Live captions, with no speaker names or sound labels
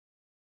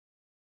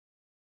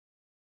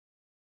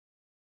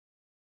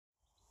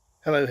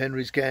Hello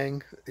Henry's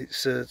gang,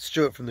 it's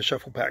Stuart from the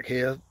Shufflepack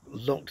here,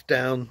 locked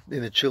down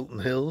in the Chiltern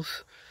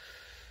Hills.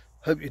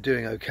 Hope you're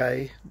doing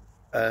okay.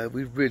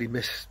 We really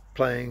miss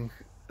playing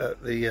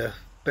at the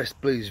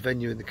best blues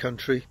venue in the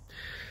country.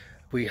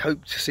 We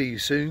hope to see you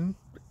soon.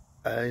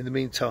 In the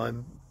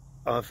meantime,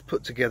 I've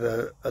put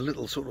together a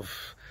little sort of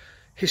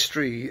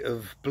history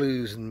of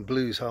blues and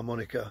blues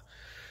harmonica,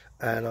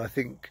 and I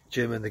think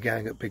Jim and the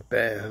gang at Big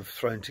Bear have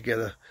thrown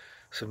together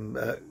some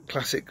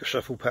classic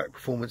Shufflepack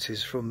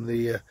performances from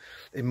the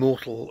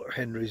immortal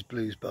Henry's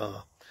Blues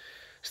Bar.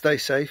 Stay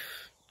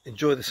safe,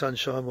 enjoy the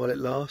sunshine while it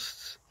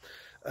lasts,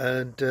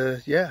 and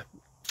yeah,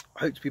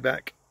 hope to be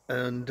back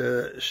and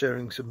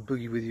sharing some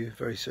boogie with you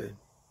very soon.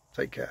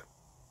 Take care.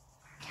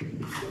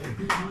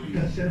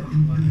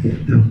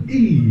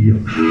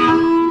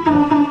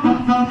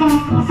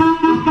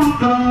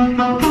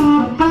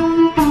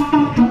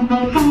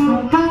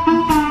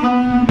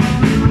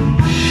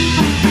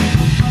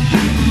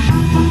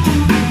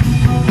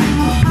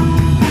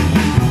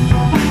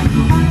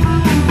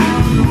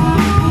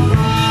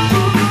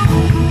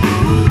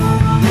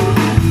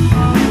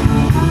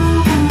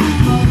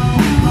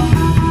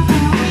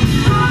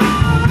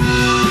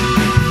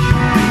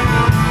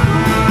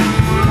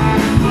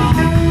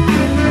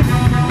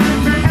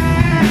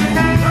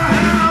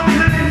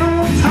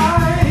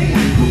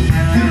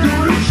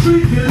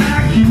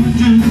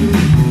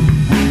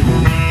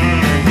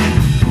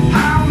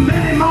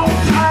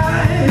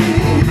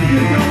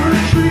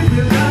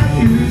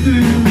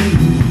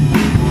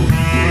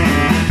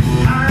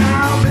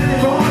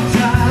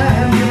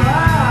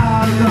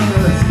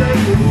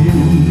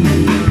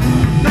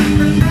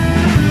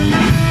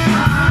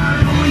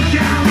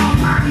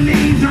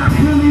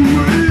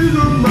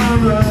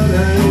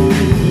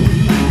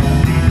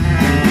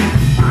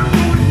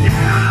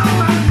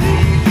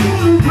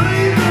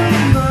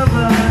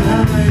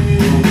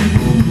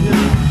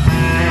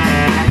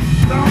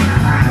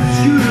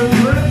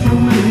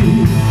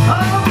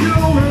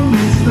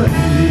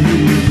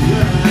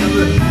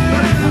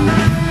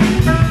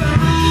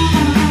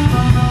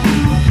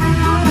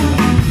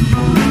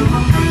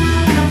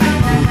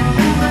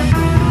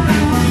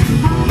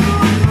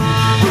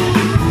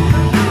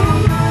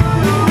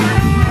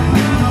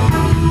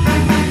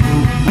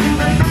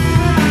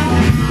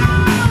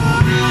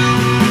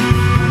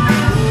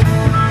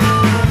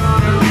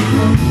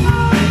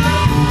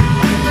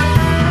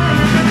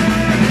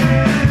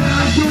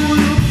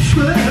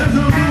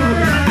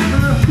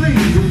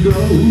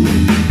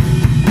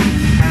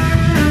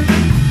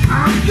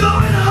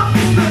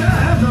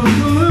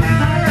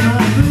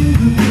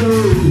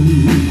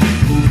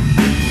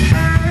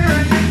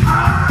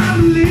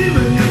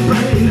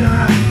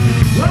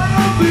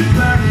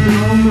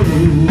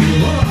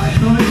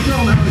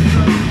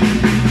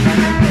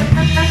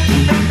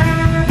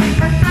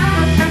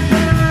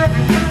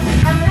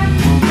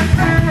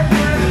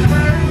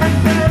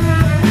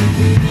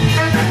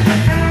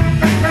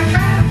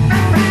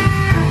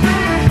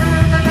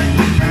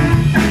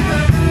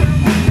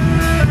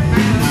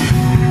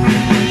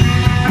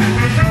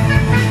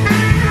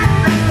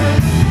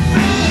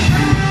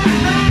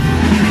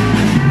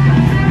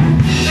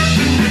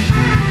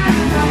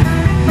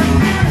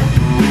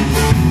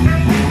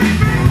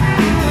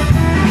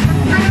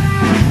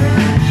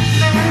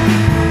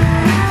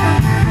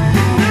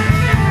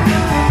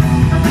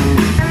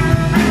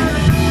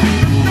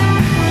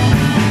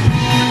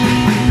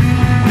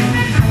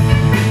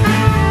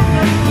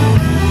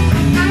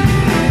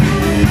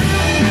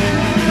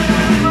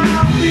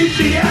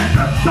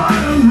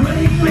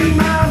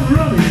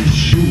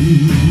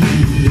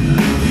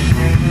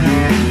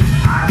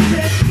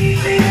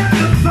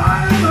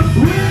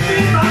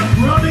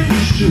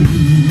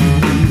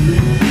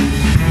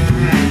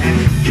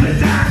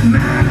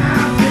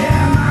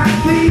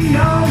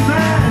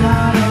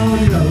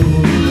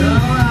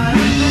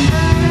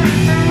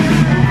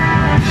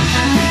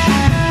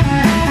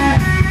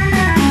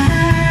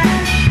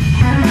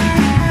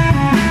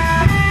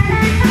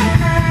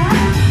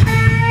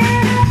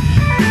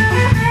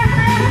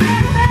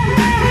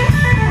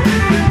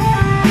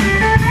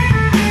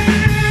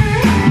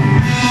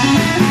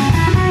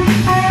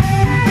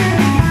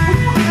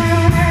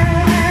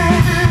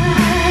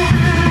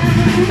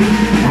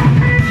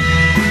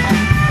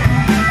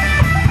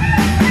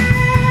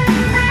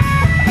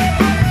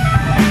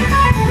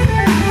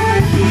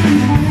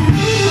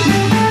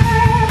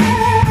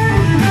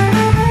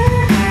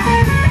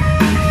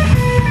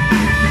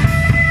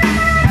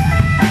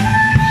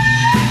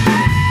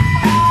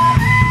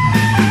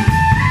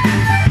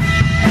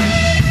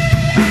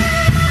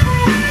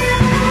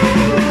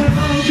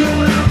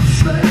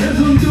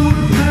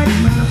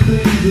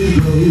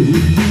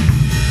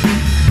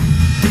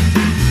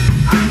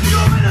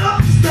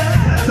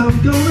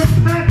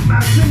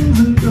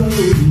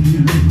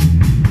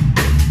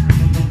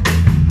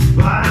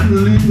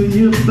 Leaving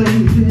you,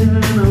 baby,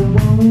 and I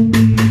won't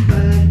be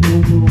back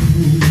no more.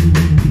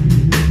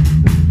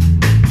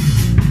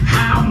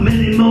 How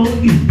many more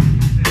years?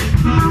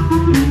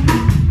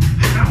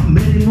 How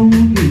many more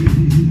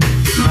years?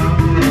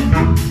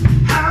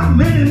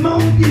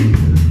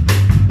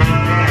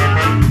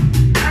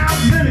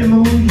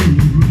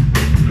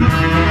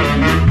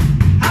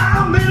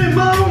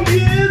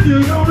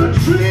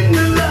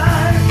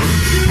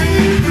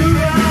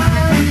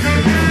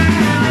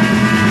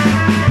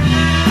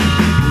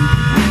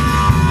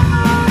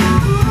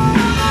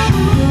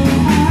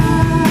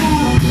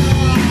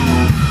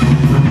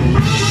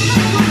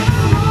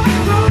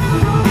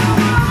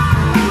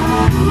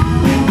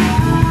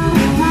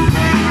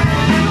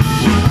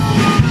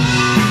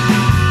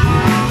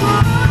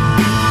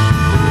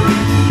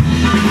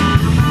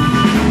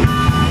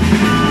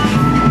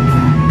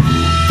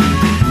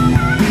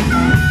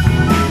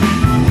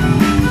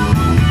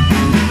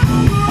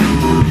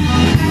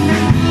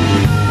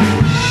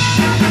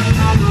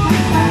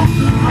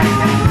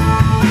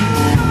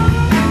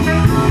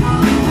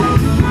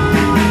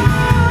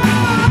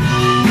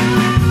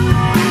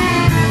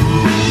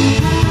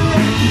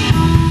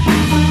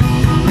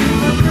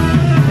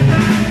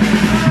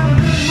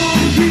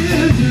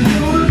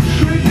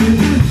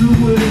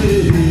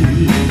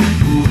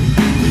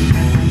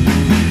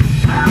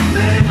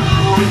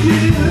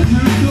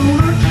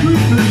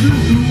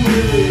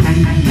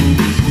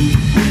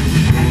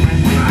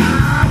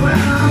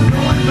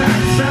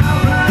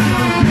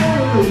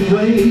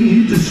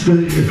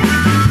 stay.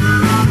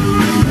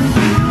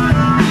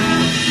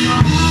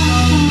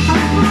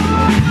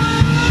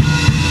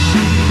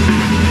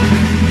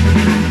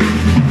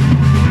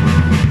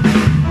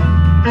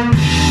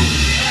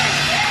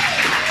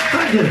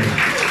 Thank you.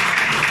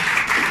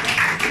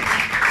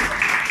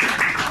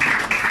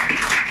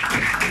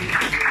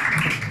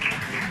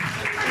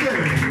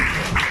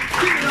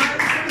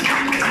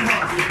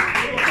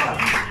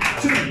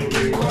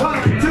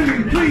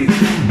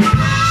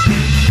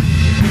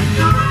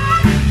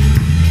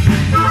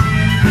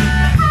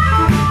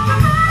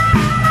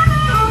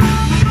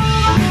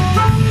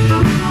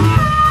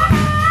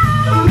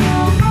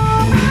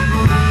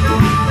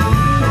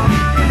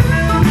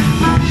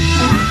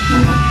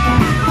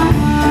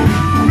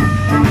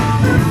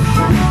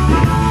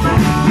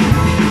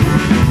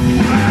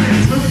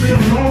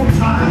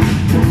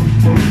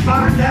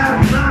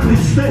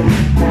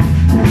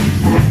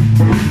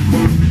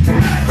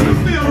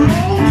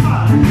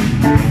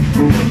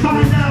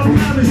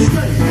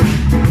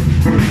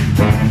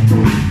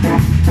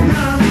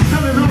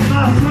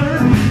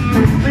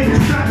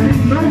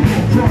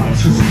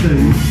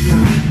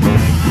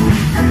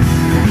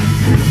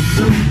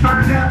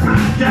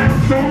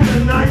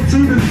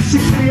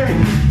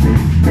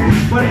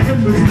 When it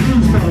was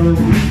Blueshouse,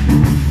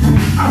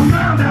 I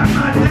found out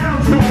my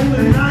downfall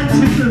in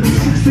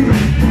 1968.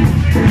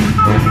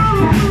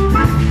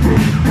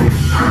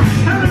 I'm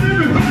telling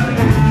everybody,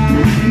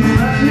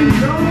 that you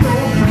don't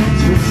know how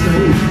to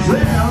say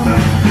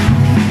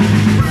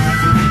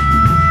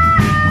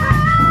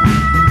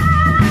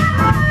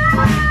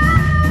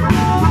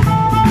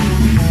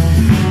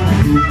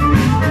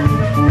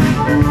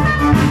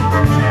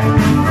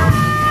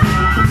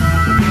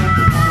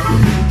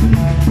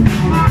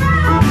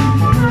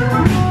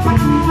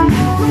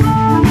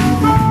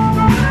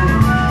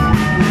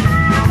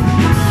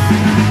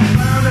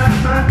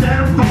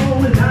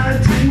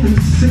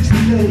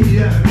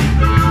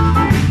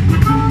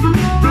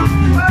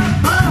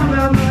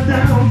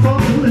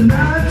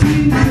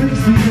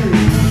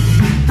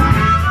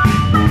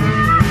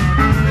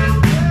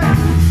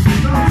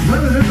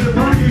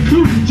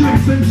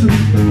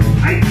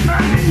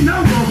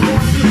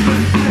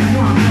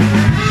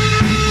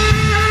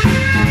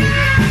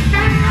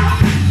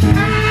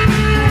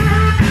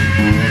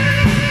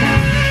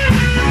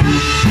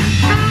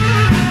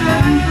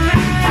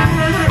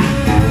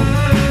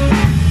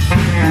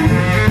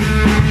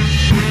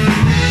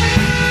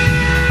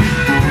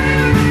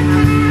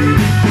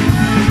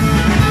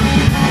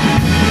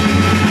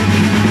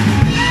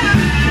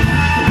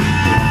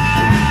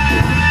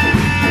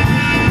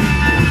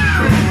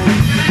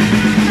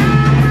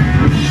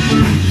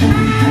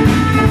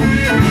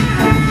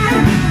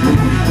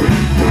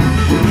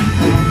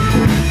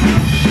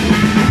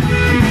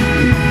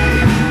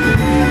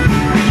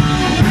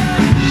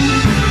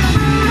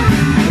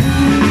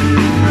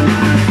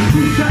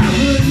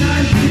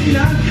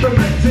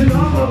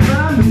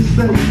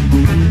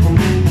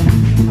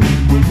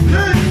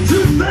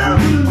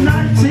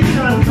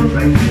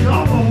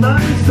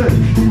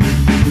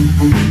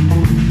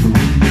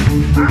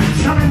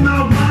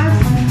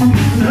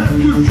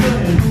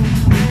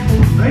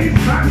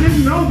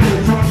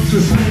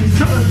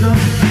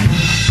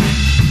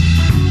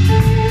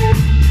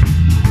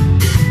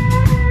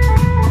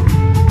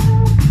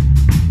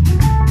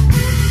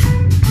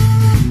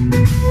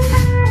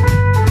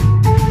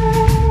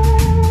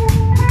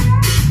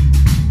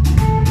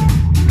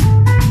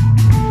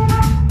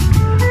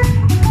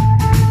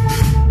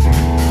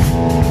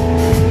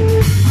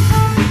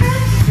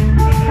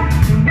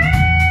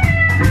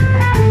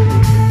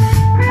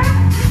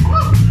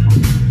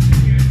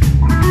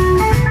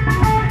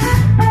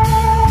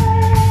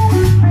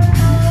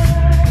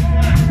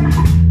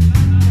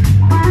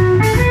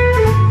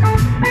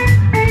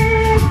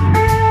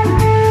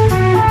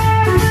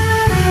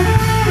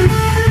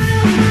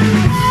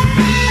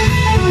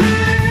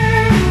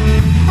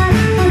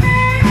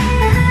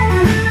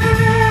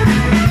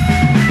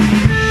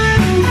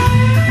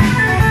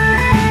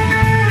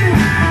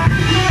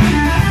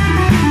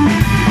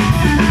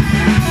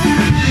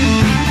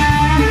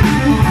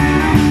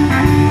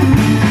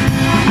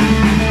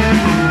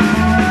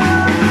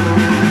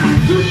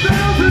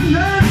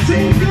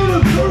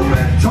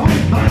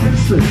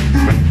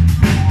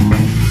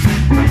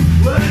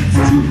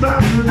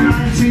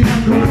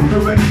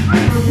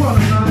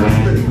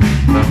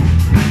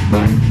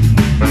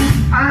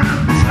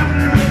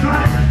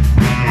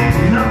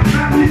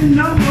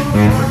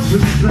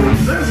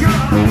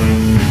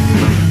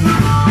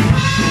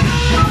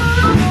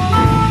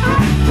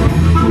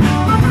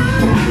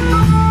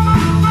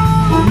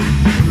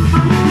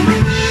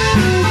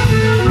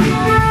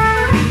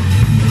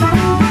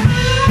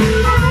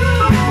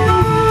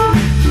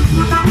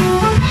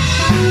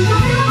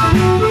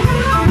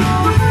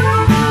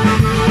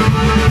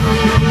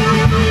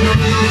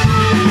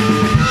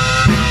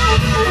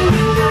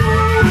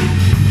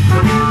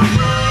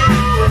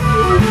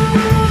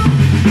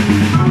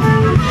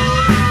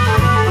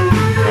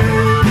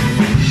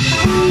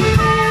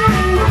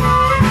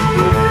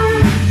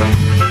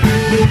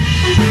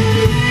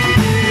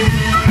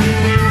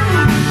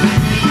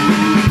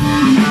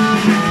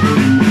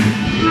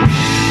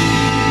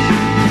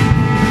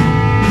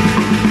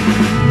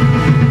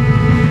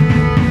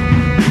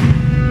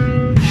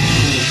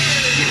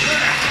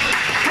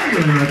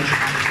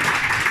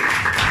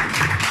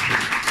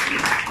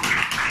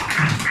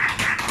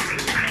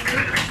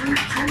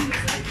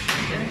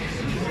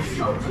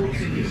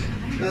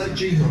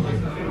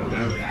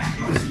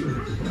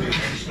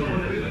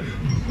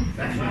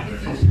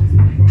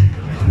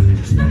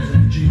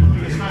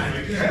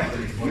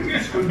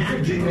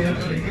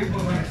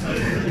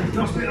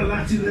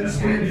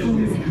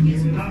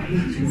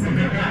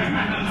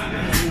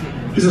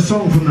It's a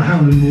song from the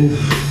Howling Wolf.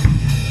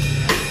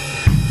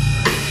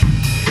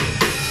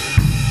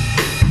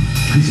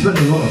 He spent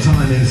a lot of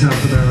time in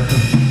South America.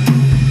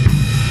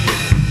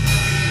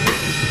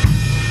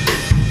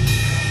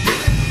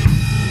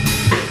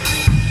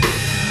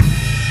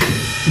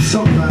 It's a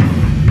song about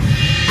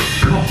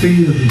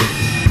coffee and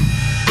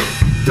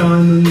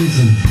diamonds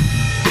and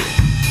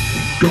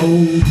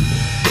gold,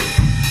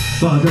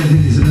 but I don't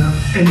think it's about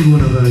any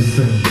one of those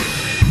things.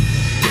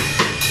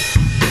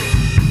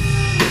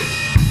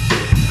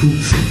 It's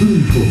called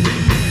Spoonful.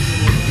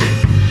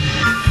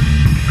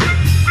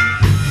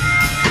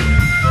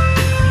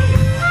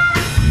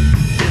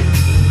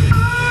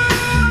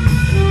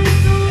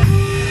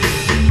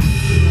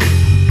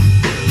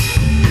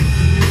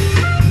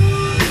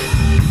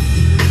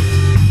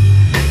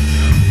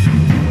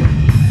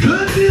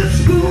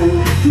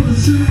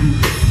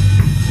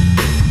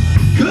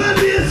 Could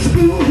be a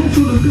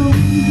spoonful of gold,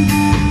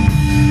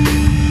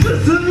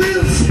 just a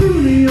little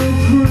spoon of your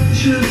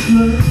precious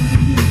love,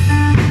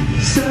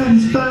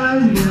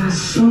 satisfies my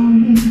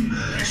soul.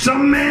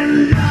 Some men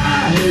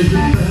lie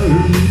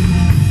about me,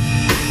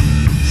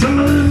 some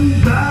of them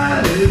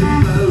die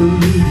about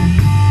me,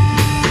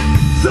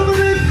 some of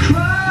them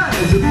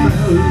cries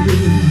about me.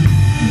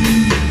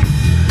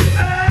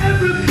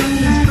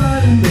 Everybody's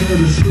fighting about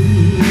a spoon.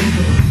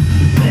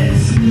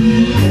 Let's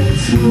spoon,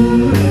 let's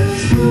spoon,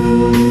 let's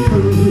spoon,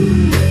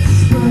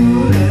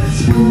 let's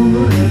spoon,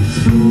 let's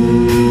spoon,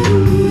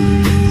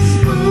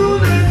 spoon,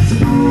 let's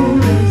spoon,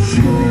 let's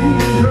spoon.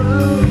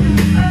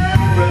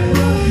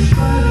 Everybody's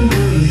fighting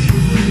for the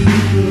spoon.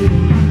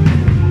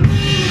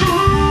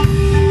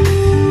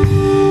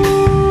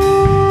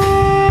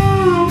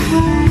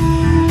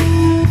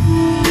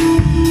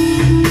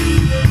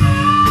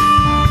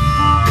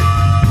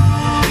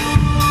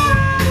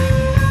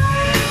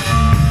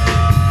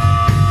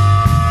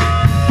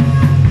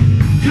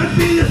 Could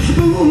be a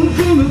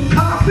spoonful of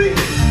coffee,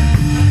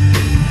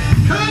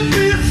 could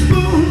be a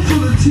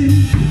spoonful of tea,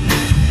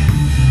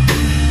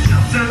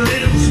 just a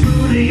little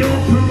spoon of your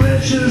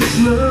precious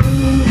love,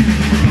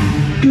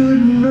 good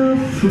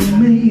enough for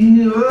me.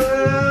 Oh,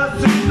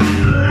 some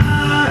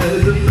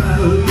lies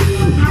about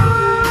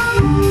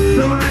you,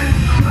 some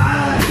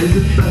cries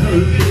about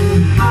you,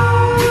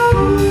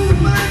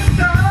 some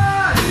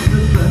dies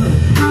about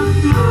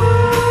you.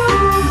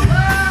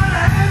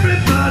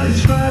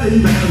 Everybody's fighting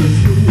about a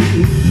spoon.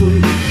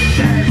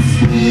 Let's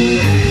spoon,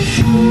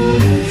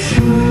 let's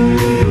spoon,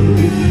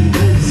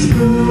 let's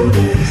spoon,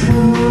 let's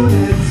spoon,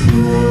 let's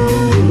spoon,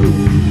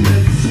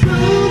 let's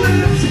spoon,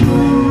 let's spoon, let's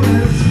spoon,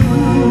 let's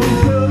spoon.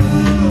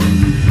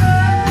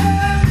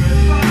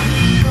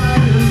 Everybody's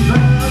fighting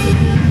about it.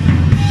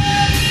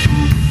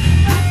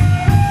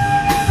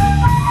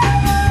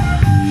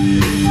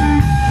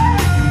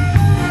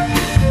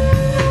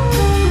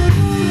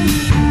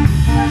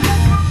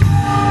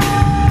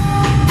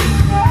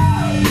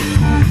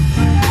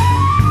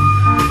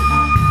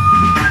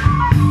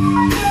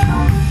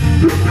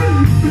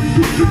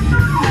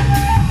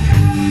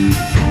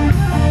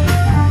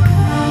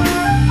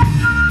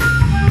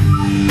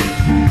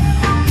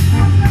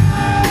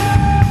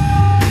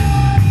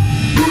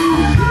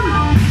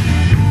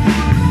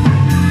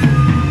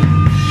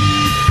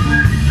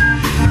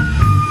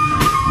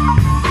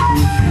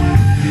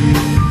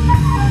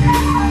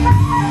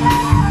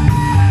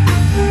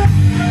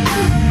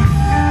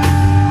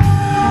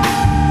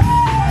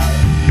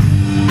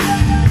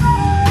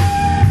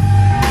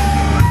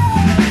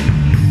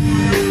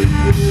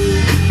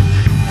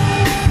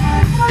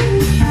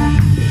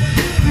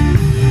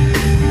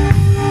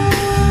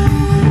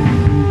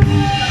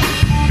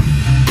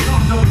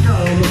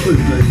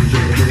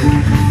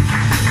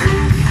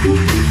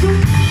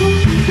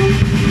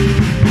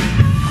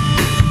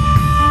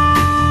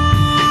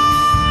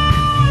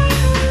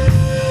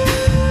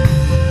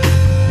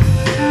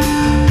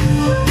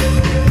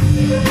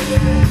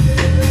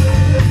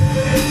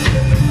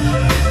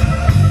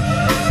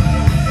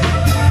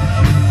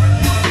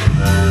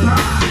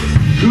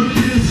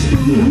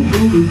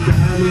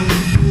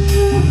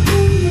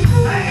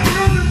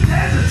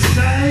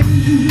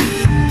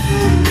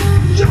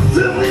 Just a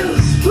little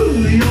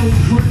spoon of your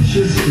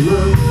precious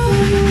love,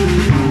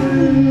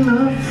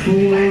 enough for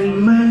one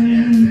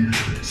man.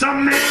 Some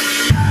men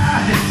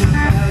die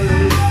about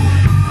it,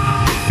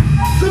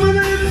 some of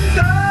them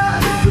die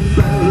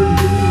about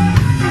it,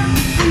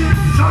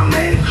 some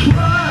men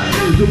cry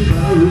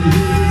about it.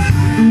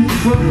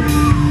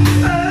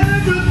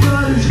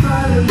 Everybody's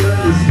fighting about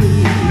the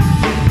spoon.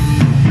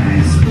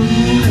 Let's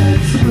spoon,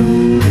 let's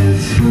spoon,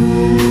 let's spoon.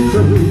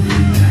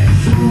 Let's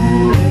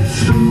spoon, let's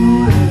spoon,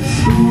 let's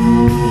spoon.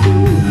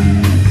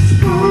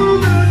 Spoon,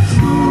 let's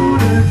spoon,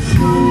 let's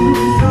spoon.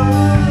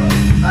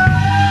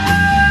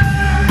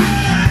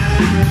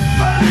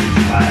 Everybody's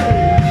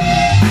fighting.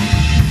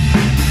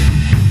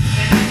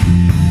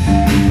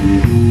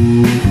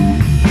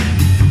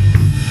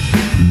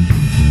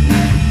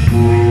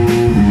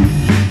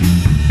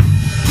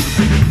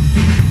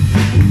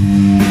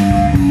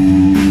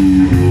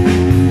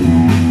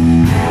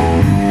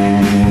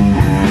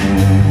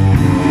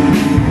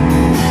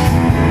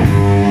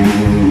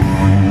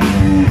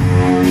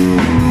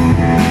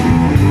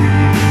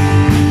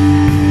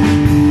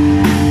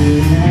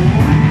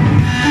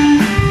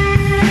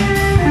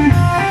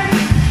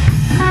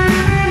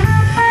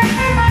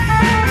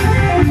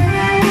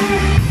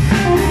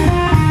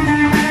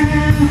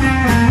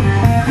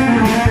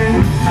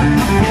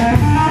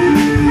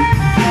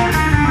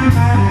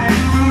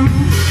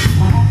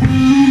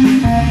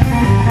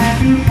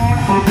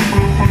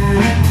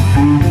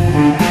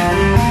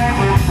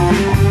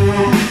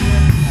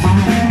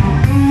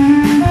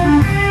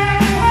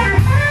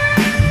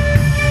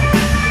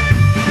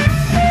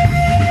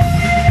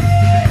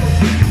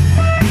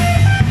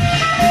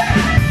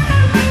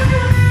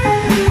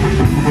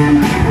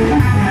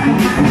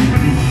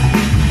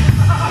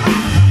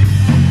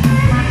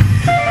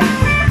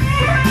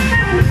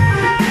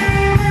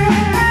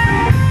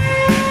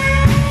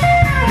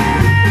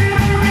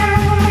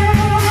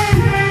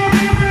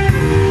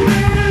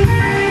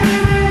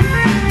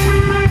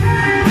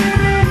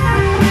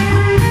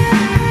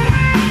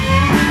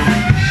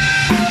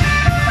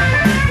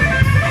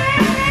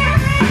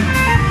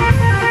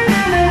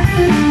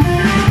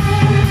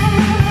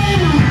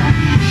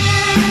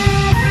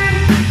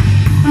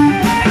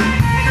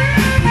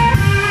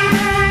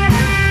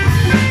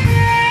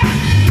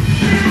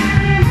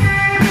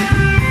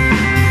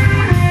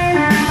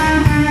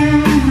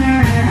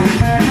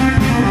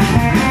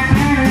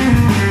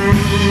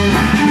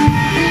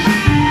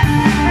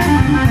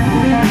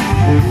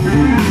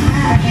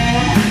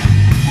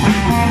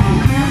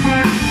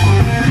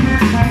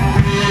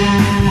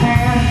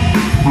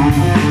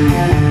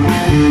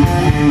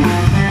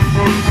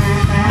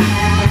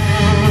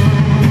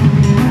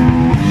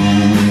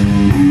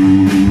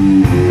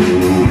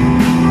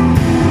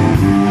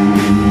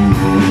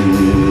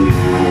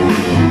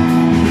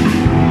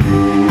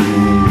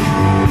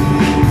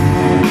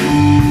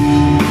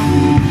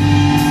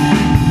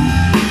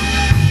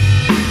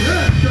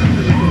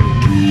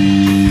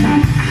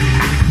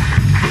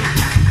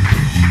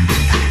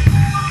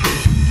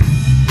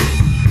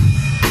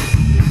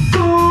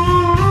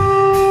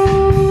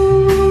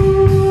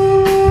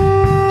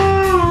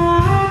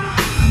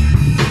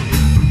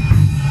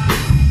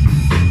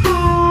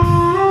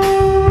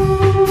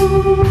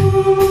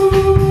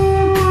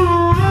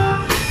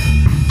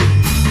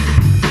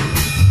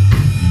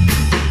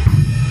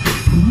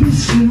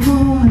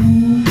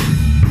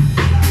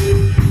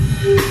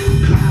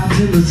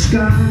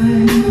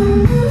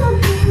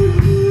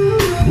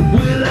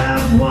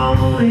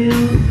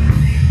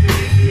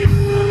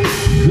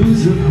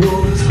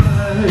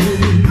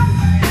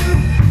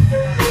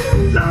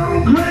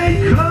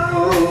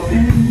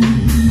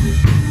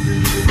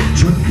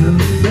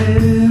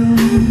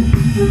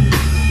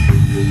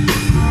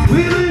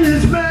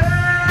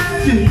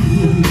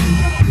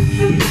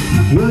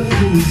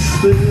 and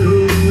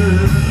spill.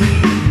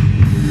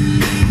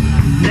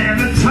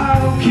 Never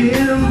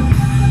talking,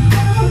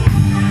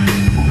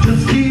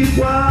 just keep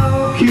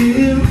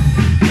walking,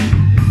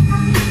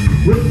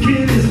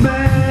 working his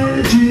magic.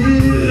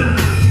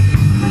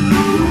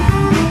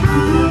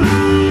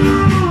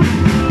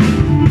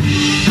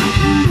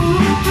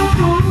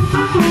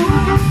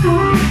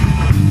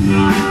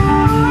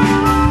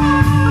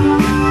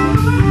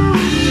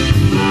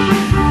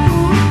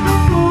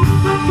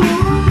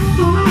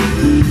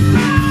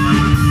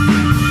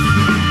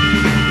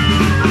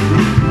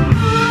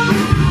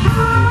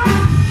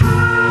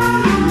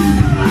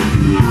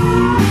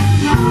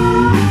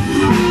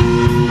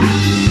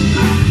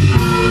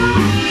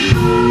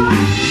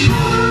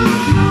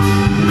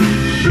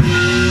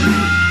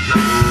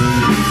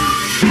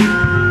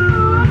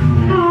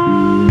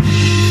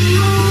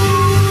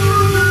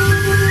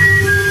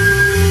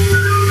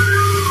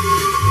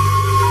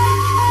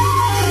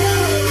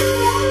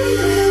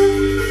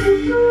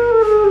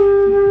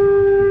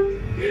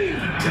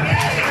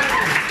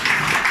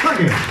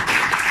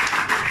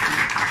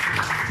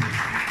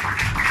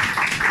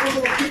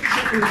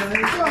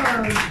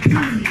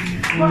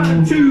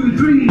 One, two,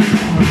 three.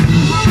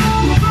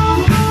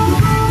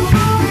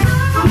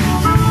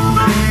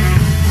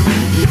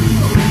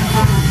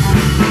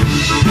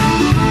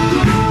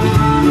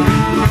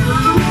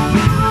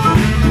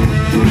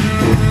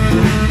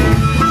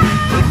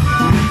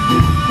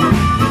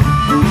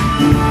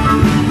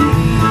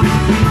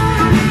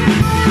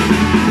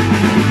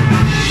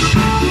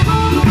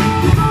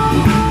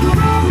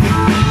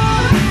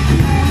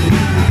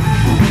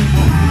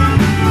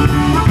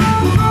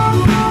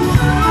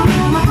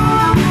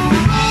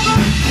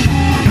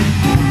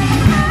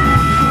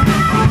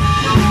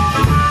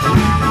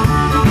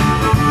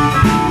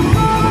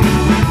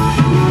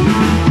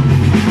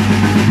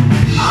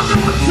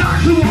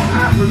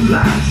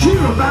 Last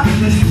year about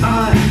this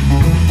time,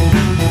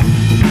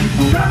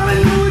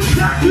 darling, know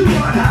exactly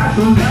what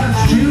happened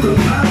last year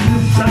about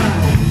this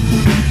time.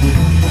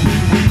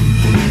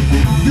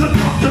 Your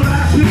doctor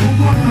asked me for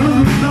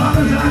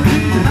 $100, I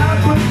didn't have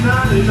but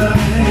 99.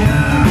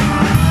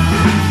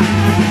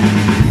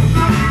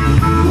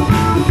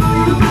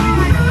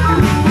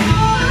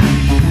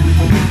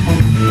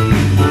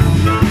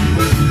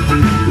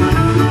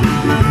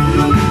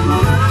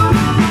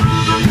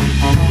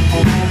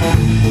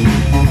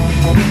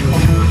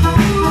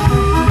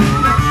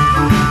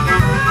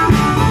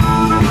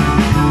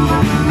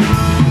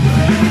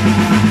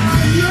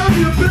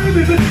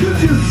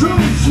 Because you're so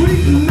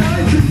sweet and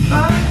nice and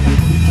fine.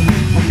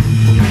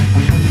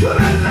 But I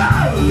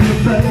love you,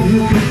 baby,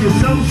 because you're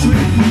so sweet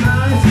and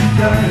nice and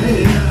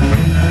kind.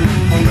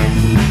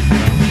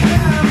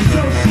 Yeah, I'm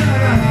so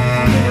sad.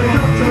 The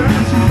doctor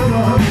asked me for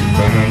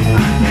 $100. I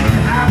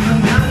didn't have the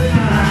 99.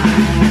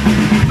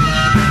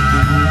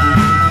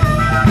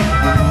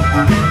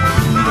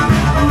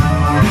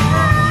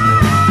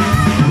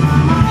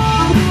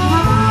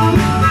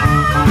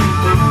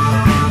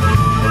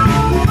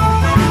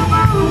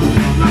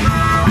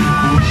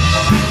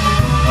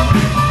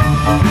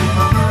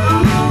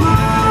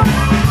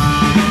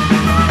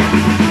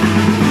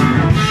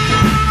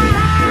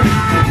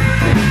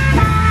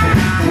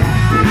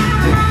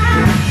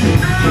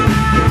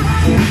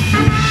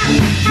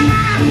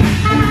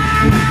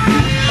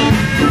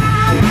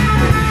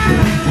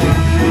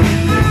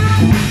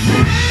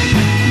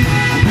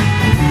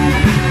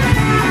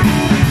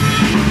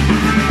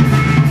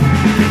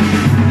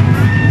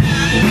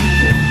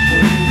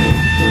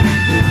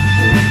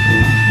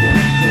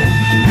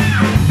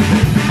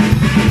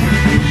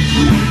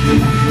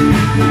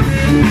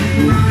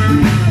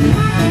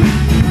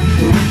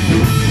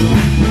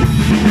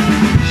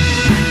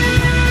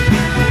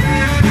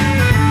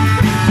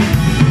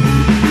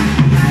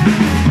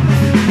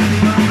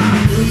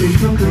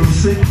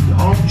 Sick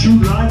on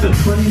July the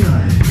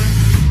 29th.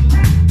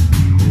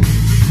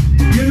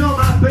 You know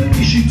my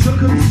baby, she took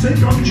him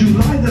sick on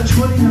July the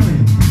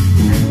 29th.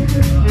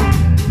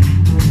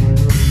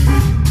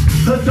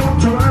 The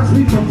doctor asked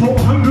me for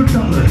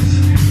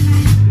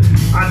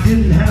 $400. I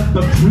didn't have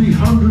but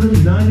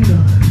 $399.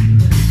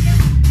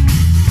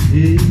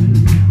 Yeah,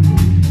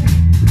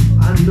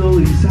 I know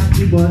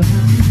exactly what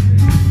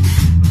happened.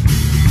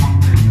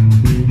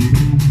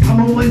 I'm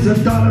always a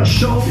dollar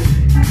short.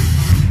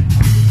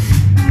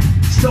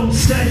 So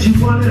sad you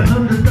wanted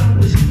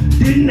 $100,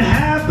 didn't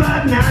have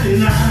but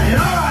 99. All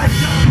right,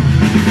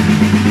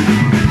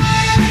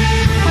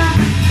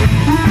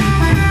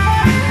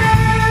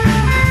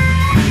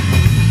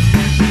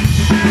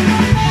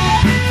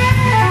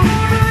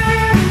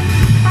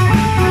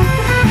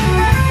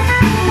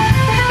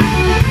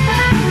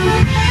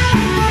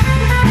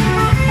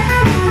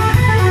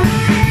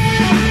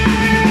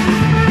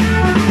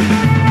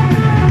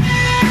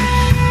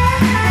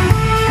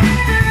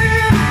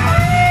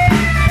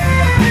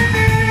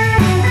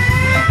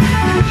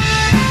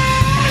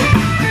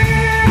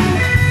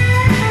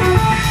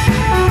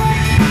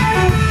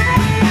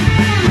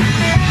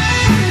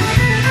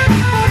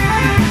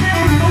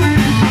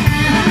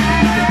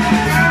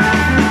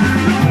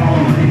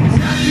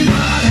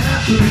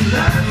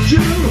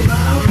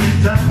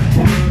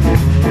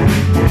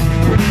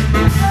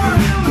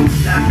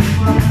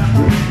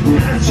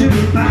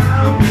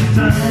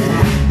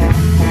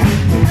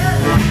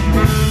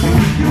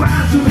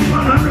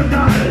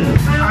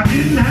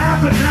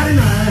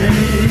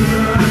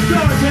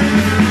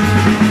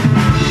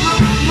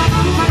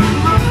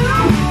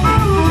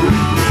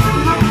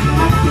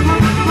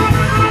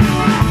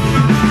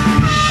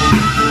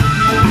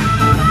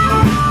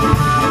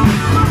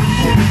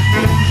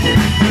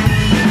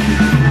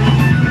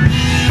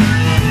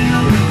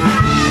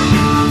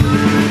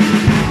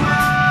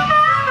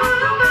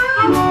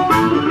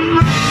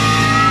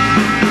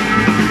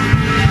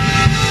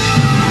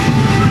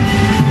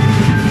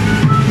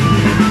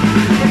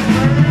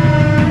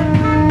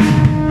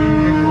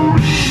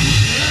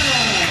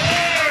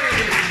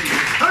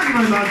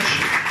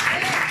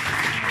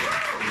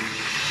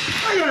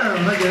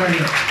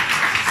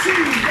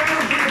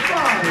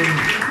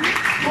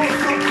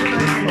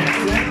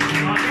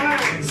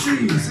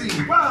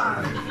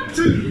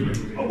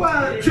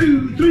 1,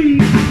 2, 3.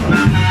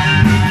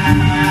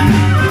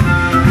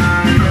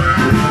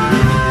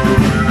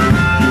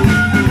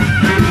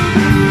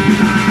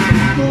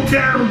 Go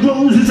down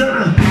roses and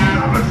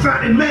I'm a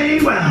Fannie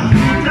Mae. Well,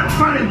 not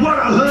funny what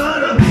I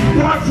heard a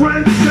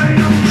boyfriend say.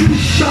 Don't you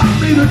stop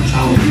me to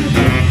talking.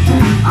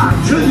 I'll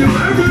tell you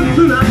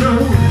everything I know.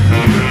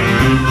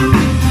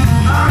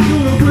 I'm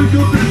gonna break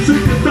up this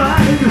sick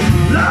bag.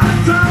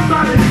 Last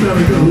somebody's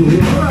gotta go.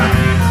 Alright.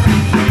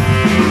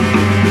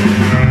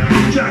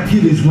 Jack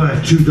give his wife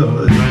 $2.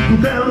 Go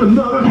down the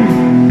market,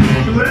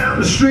 go down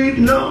the street,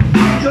 and no,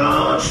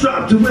 George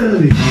stopped her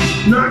when he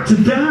knocked her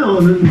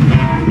down and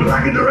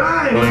blackened her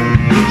eye.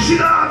 She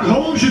got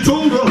home, she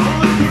told her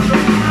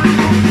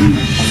husband,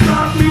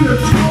 stop me to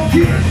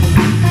talking.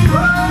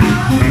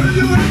 I'll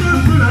do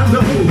everything I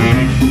know.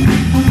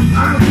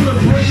 I'm gonna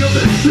break up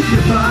that sick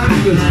bag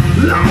because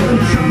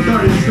Lord,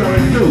 somebody's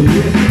gotta go.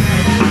 Yeah.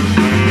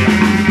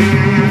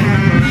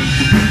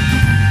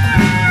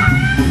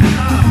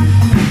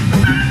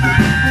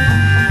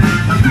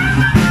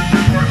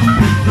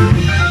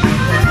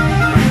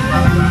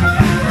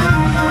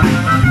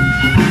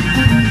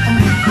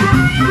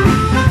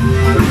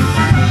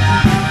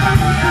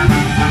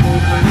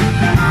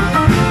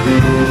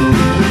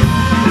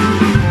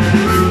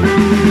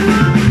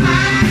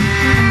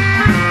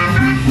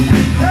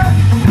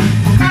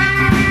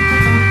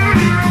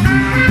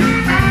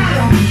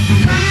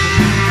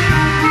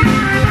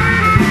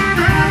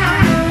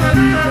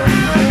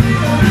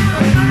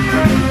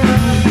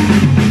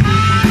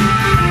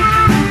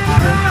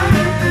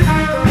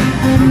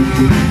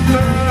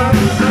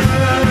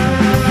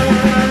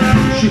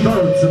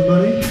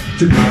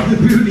 To go to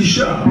the beauty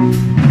shop,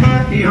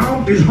 he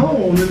honked his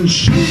horn and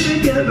she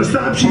began to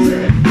stop. She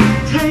said,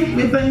 take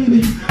me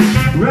baby,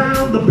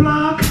 round the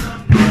block.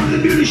 Go to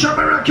the beauty shop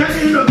where I came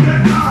to get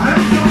my head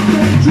off.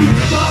 Don't you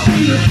stop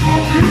me to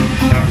talking.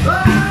 I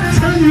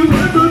tell you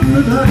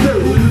everything I do.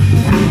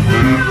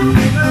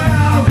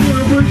 I'm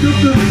gonna break up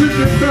the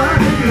sickness bag.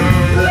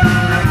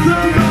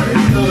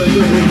 Somebody's gonna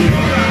go.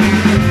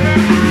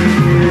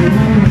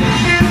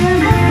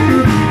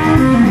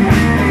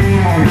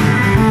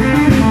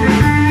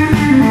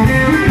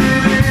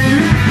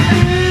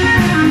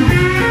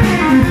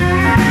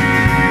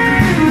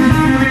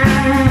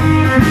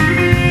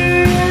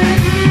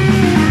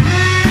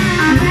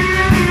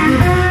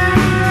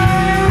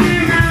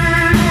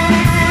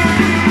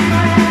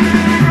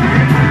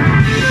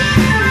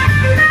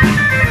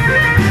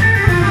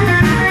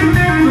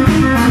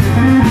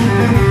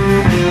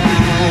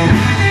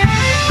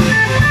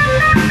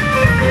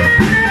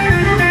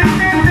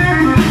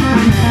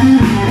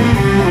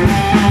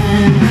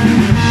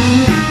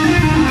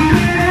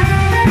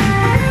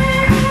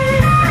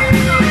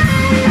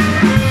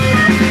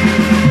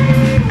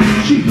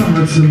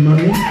 Some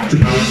money to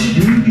go to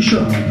the beauty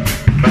shop.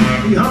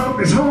 He honked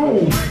his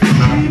horn.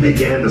 She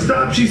began to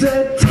stop. She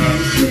said,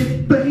 take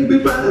me, baby,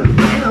 right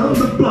around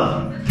the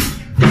block.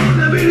 Go to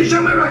the beauty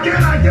shop where I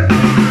can. I get the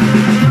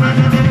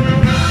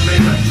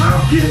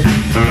talking.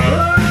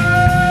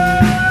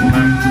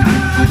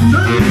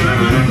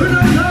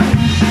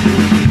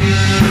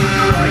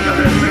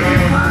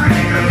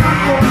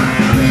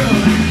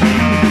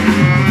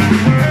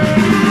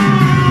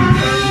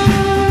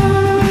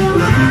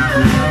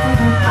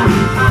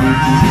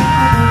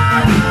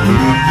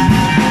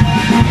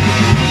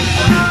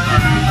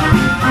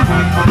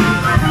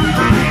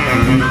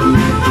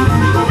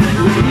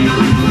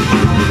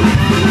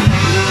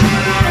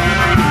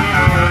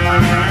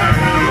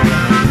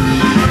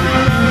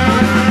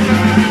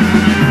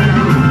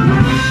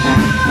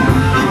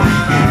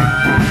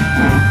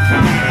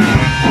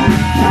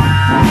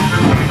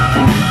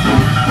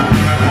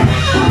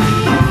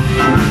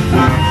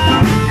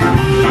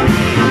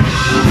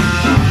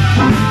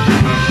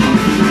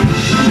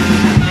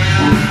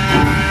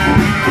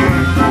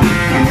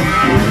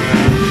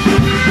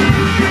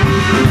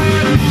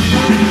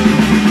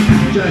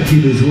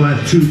 Give his wife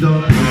 $2,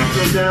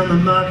 go down the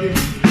market,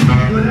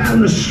 go down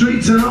the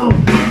streets and all.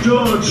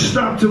 George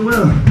stopped her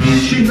well,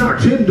 she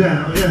knocked him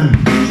down, yeah.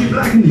 She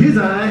blackened his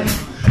eye.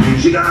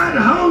 She got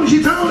home,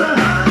 she told her,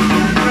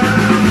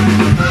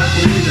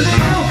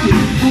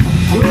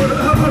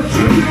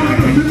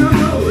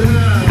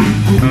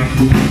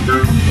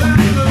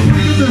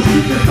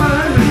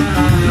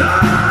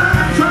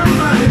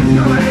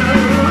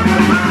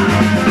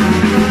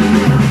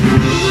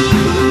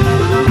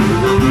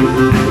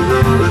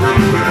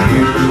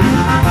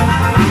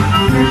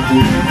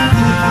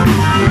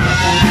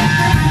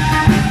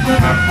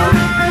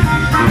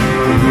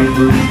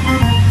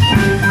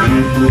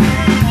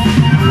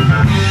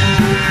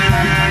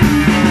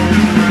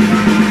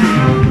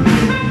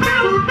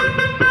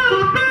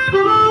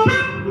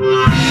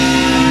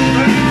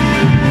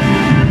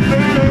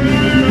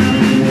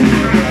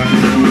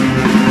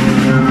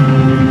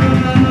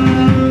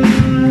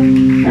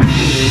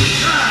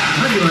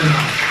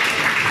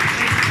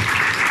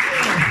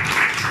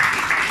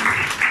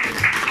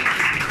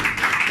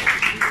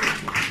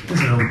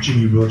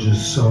 Jimmy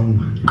Rogers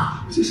song.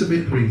 Is this a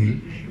bit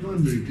ringy? Have I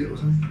moved it or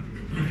something?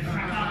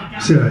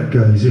 See how it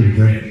goes, here we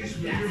go.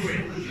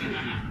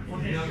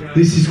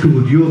 This is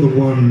called You're the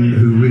One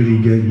Who Really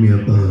Gave Me a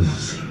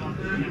Buzz.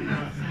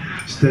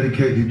 It's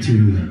dedicated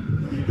to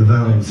the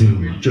valves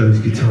in Joe's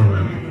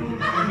guitar.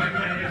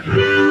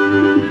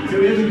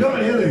 So he hasn't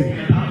got it, has he?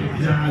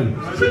 No.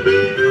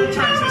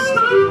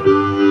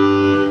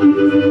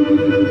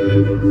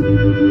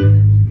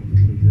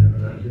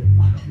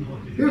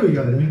 Here we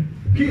go then.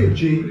 Key of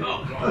G.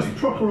 That's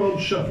proper old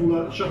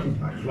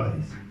Shufflepack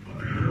plays.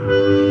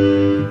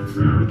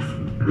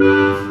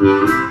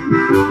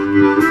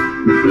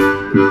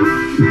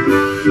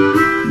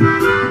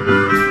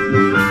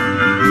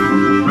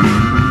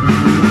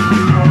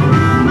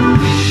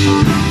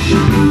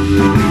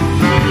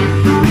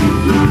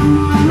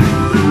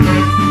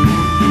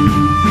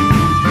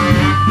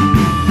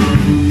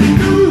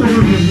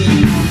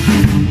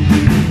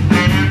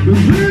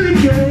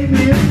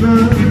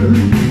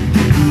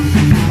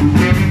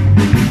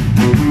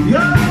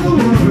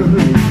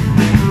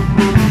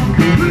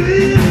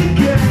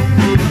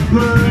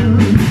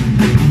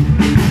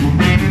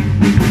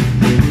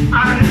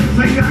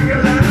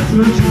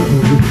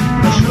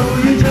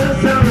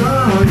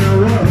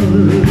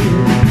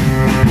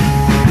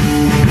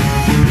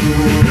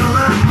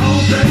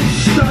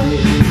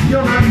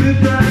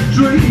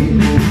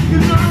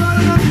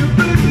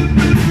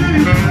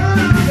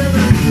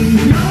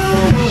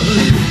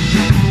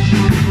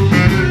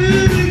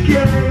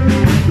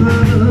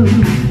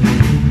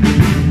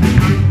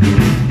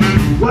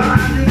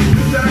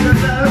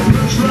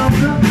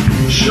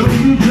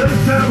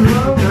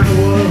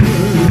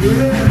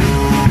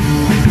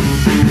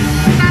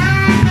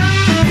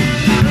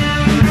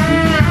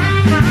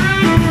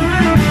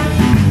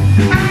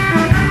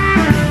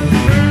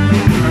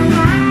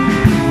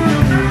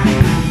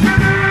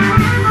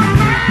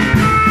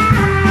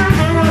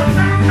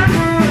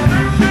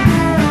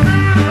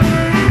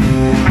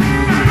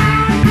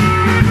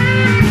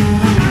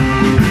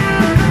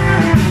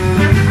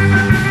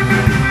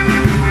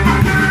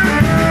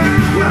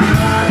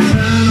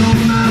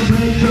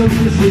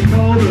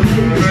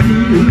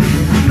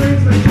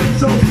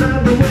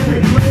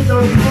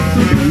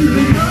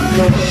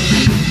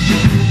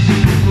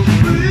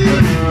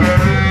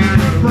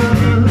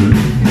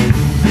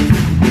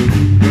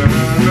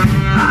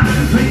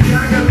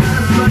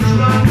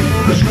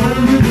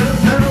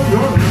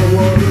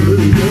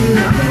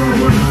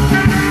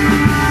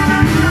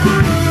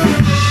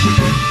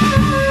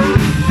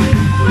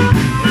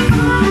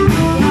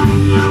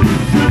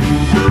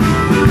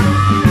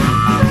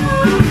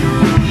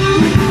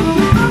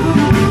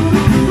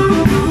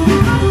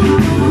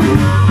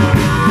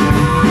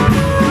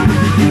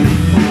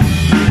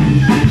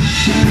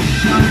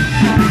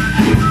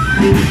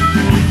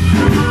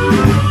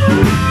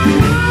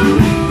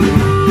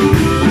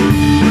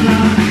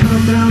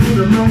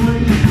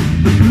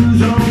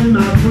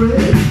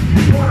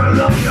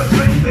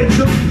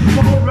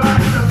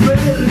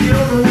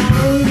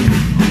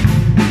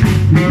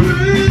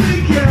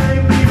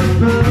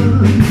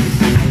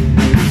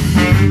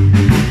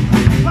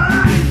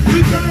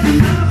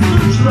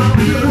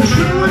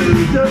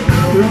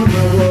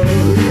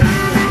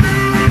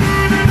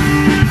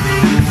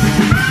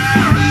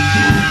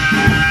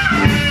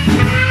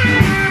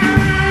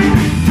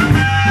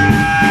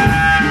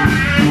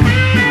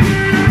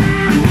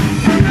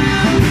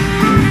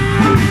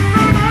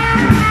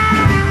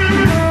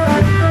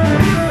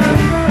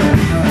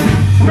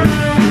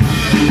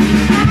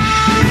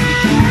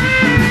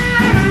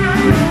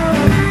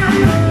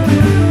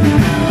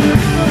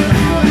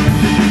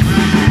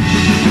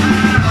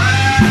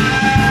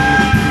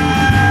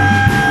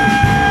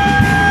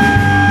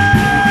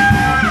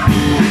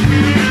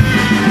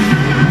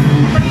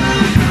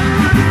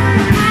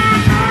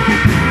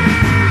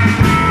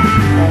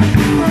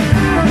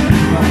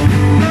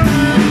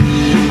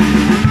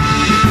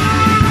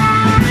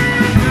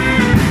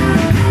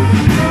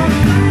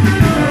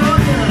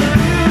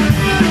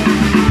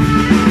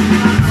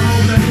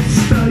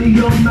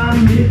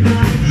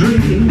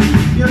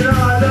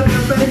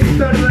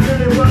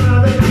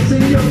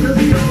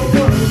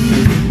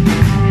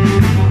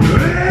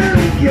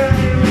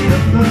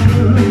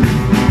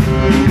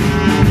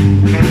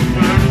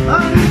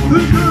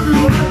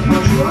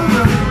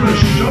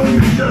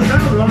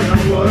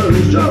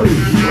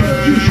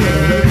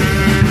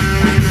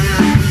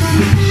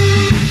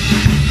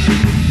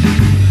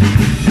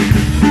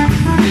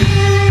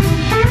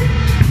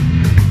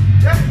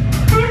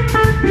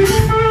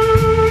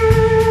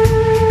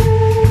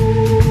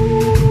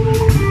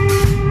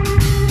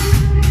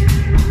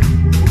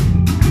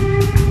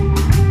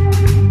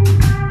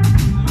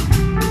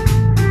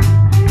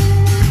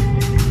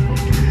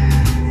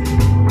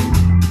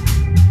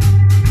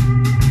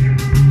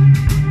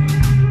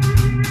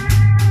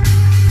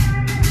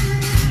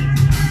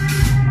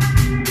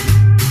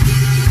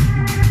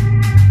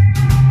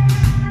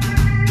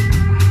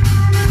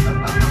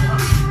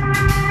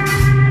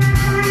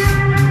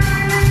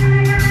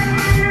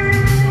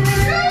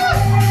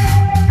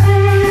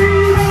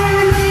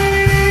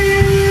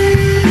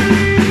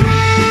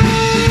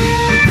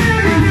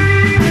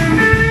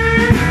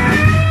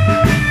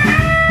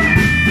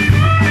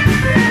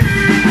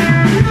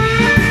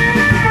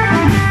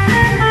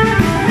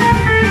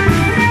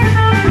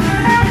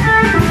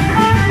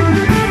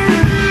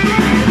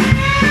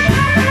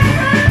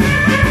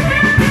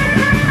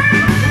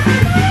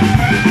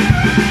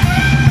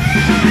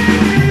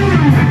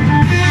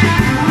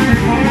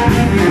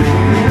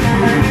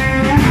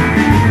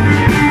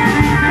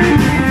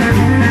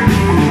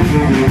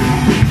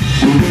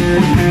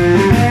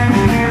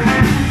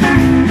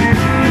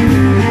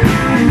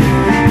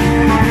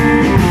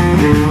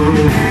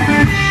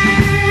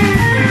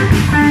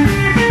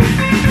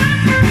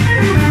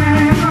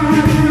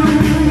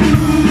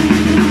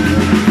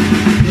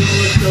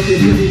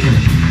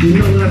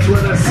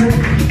 when I say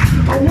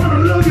I wanna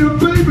love you,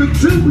 baby,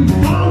 till we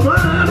fall right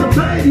out of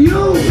bed.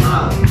 You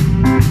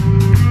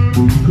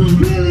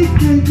really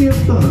gave me a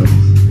buzz.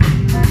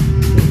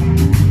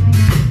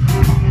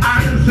 I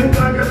didn't think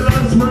I could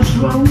last much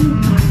longer.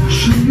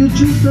 Sure, you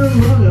just a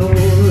royal.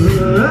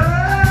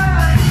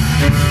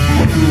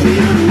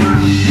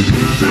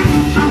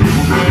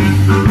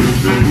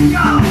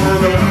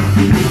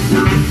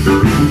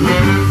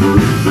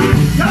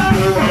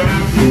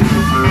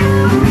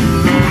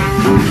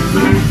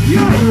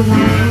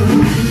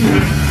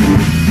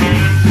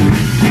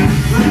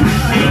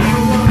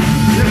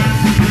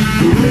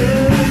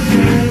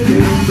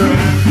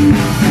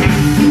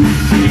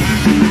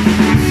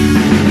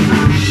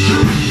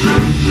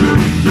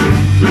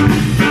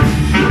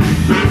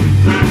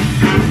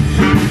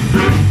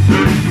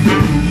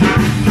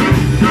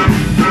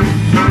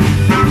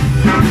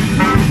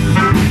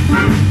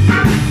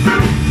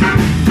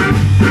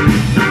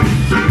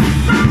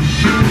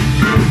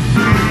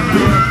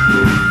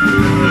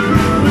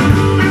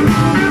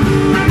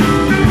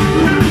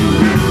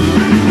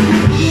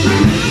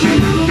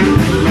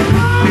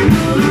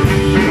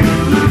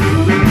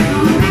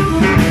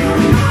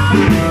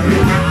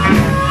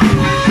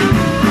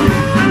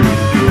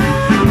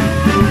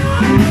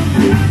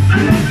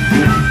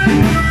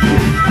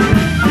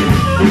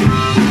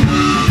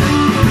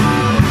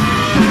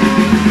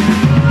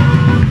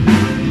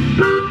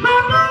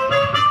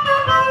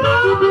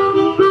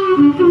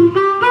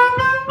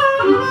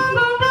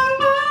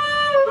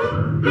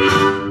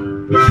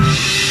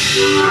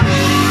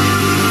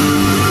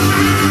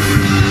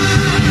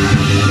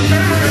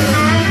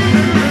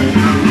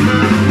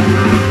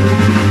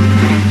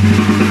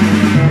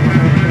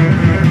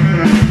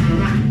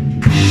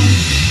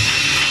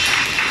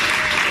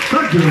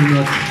 Thank you very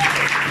much.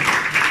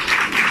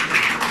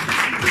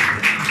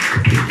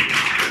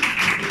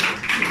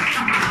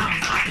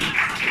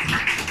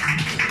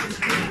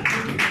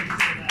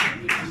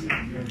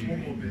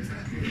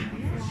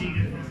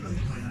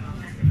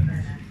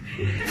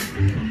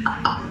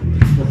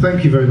 Well,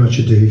 thank you very much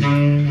indeed.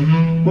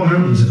 What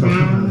happens if I come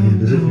out here?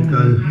 Does it all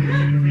go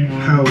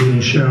howling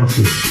and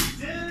shouting? I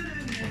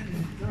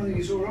think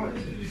it's alright.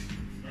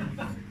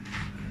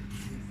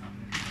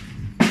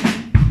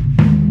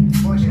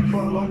 Might get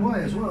quite a long way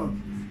as well.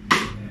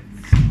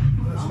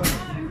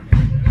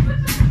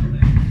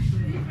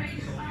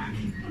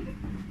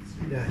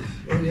 Yes.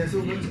 Oh yes,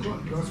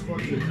 that's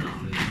quite good.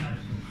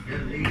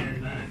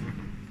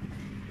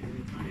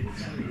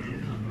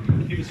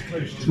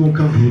 It's more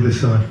comfortable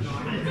this side.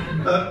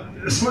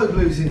 Slow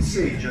blues in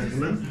C,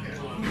 gentlemen.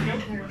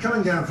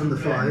 Coming down from the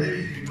 5.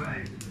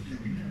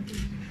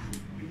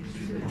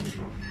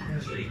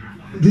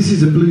 This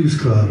is a blues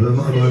club, am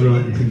I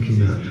right in thinking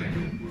that?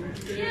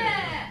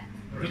 Yeah.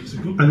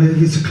 And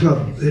if it's a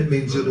club, it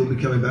means it'll be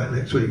coming back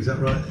next week, is that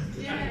right?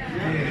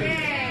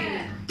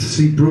 Yeah. To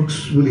see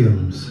Brooks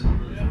Williams,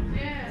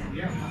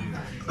 Yeah.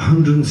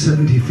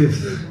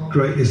 175th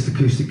greatest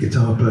acoustic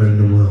guitar player in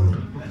the world.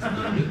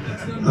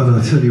 And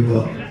I tell you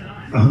what,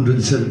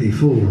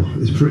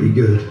 174 is pretty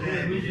good.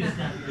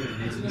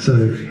 So,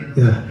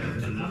 yeah,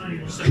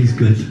 he's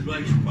good.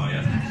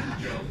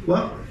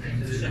 What?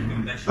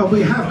 Oh,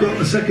 we have got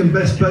the second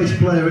best bass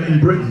player in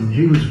Britain.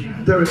 He was,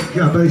 Derek,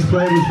 our bass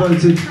player, was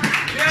voted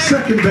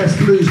second best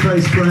blues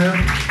bass player.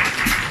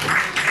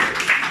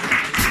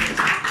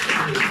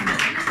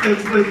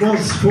 It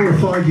was 4 or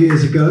 5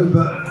 years ago,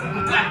 but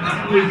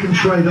we can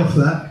trade off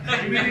that.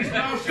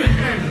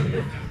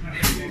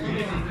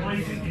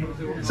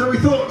 So we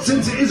thought,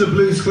 since it is a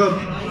blues club,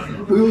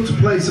 we ought to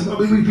play some. I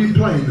mean, we've been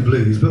playing the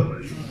blues,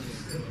 but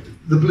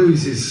the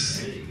blues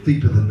is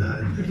deeper than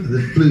that.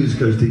 The blues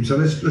goes deep. So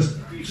let's just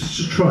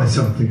try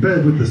something.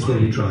 Bear with us while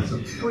we try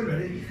something. Are we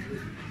ready?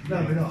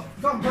 No, we're not.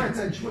 Don't pay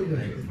attention. What are you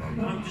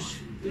doing?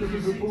 You're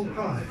looking for pork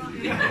pie.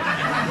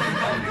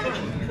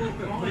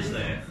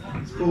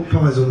 Pork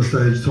pie's on the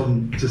stage.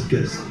 Tom just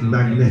gets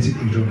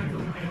magnetically drunk.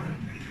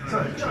 So,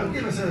 Joe,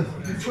 give us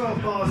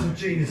 12 bars of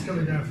genius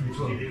coming down from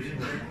 12.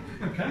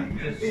 Okay.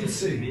 In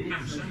C.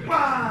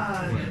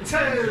 1,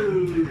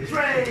 2,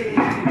 3.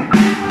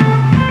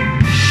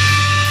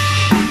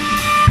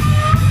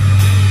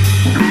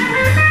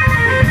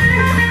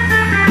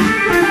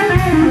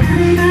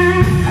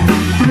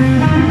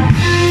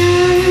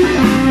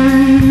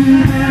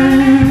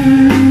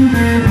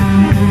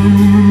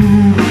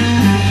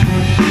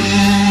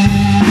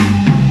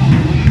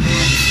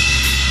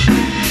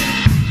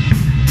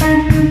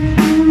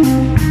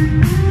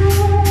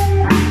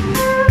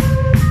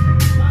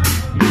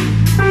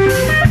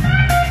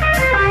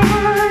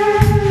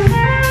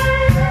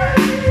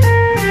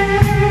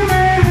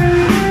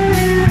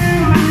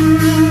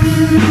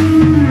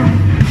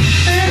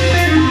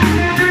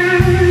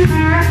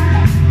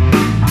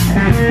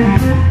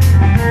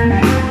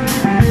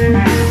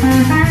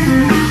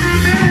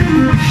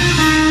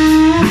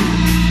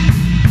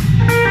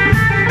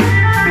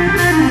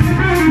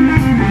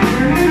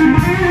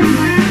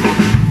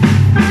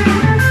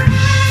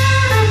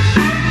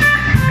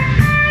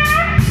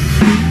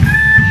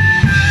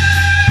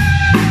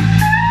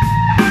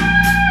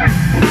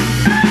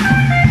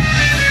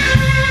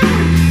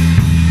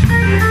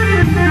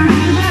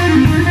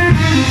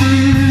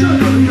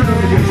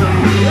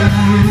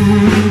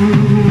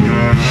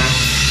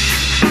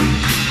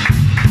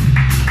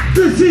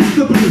 is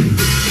the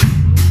blues.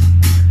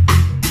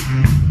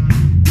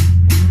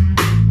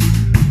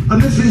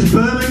 And this is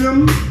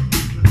Birmingham,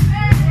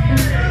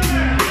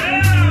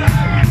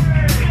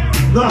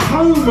 the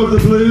home of the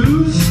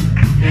blues,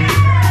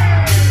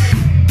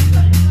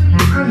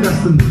 and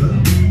Aston Villa.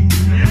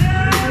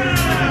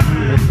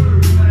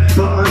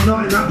 But I'm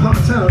not in that part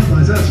of town, am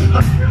I? That's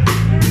right.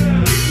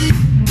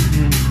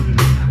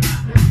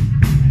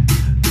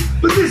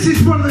 But this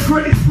is one of the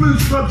greatest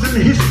blues clubs in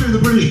the history of the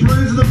British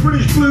blues, and the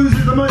British blues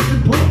is the most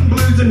important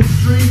blues in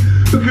history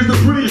because the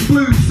British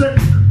blues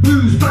sent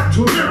blues back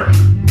to America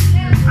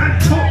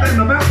and taught them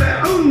about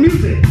their own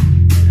music.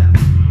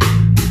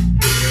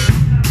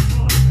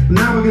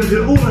 Now we're going to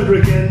do it all over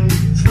again,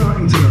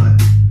 starting tonight.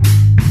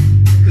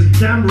 Because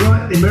damn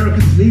right, the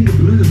Americans need the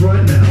blues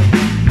right now.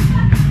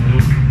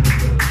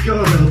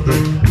 God help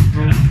them.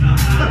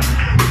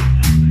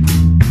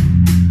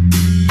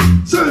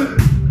 So,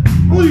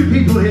 all you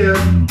people here,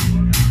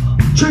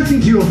 chatting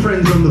to your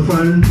friends on the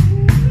phone,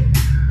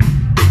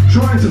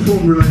 trying to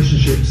form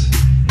relationships.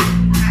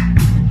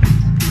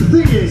 The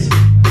thing is,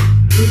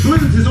 the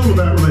blues is all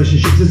about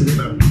relationships, isn't it,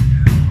 man?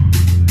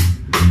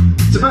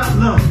 It's about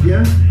love,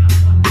 yeah?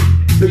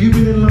 Have you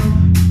been in love?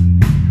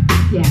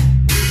 Yeah.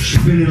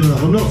 She's been in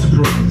love, I'm not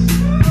surprised.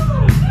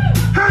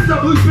 Hands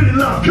up who's been in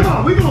love, come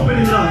on, we've all been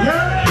in love,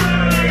 yeah?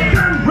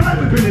 Damn right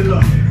we've been in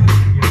love.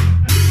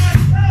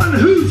 And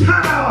who's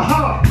had our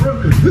heart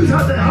broken? Who's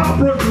had their heart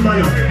broken by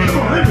us? Come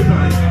on,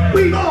 everybody.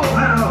 We've all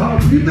had our heart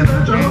broken. You've never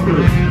had your heart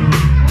broken.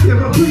 Yeah,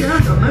 well, put your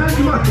hands up, man,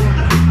 you might.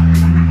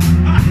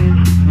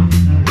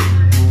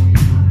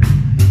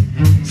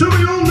 So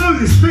we all know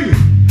this feeling.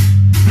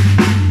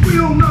 We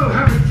all know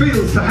how it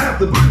feels to have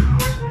the blues.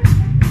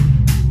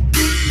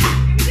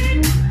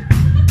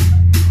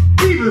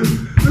 Even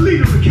the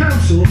leader of the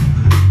council,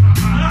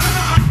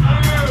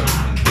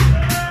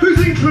 whose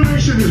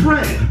inclination is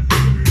red,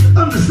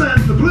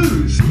 understands the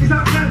blues. Is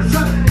that fair to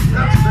say?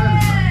 That's fair to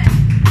say.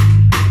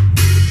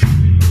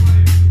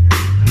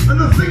 And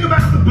the thing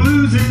about the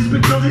blues is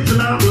because it's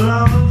about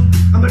love,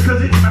 and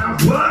because it's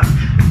about work,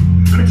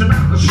 and it's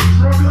about the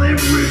struggle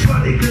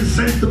everybody can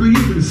sense the blues.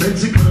 You can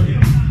sense it, can't you?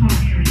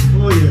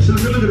 Oh yeah, so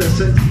look at that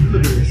sense.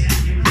 Look at this.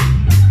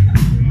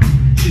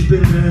 She's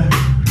been there,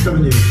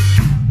 haven't you?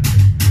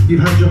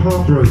 You've had your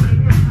heart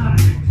broken.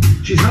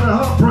 She's had her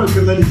heart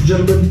broken, ladies and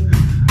gentlemen.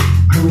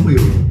 Haven't we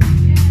all?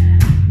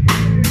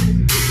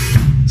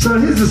 So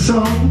here's a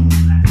song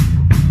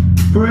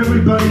for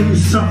everybody who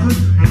suffered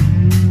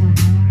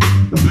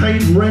and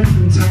paid rent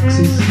and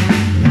taxes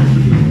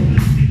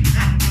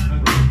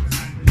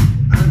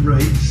and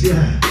rates,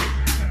 yeah.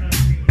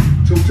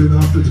 Talk to him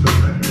afterwards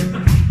about that.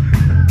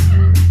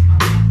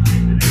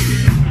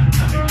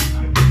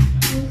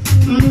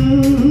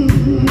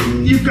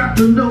 You've got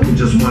to know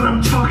just what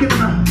I'm talking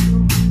about.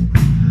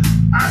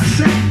 I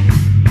said,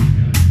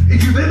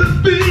 if you've ever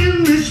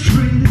been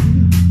mistreated,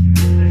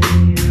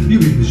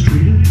 you've been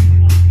mistreated.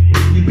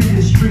 You've been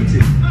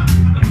mistreated.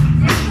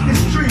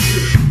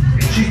 Mistreated.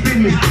 She's been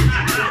mistreated.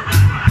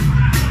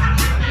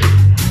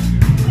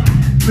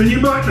 Then you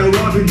might know what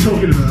I've been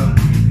talking about.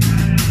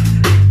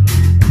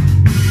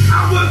 I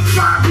worked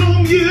 5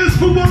 long years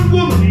for one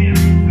woman.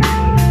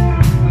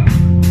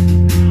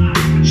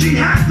 She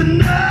had the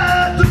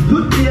nerve to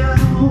put me out.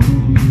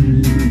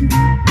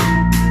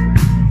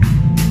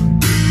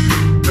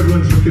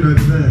 Everyone's looking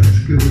over there. That's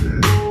good, isn't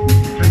it?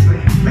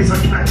 In case I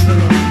catch them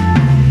up.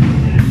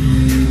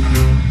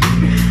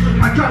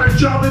 I got a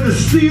job in a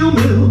steel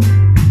mill,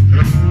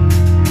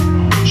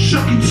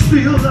 shucking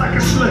steel like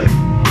a slave.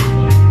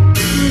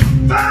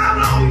 5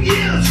 long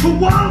years for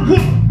one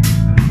woman.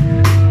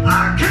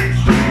 I came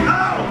straight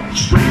home,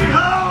 straight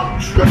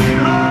home, straight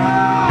home.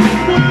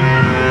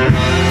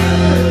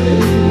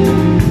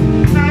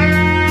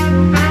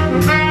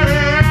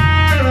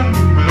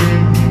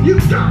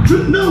 You've got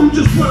to know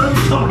just what I'm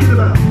talking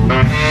about.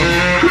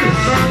 Chris,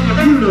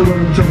 you know what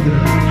I'm talking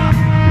about.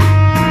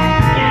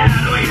 Yeah, I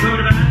know what you're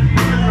talking about.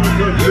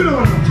 You know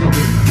what I'm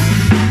talking about.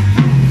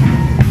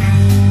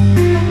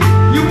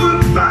 You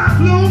worked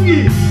 5 long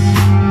years,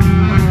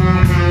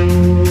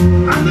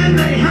 and then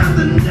they have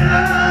the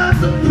nerve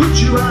to put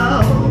you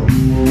out.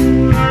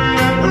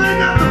 Well, they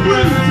got the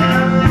blues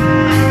out.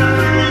 They got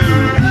the blues.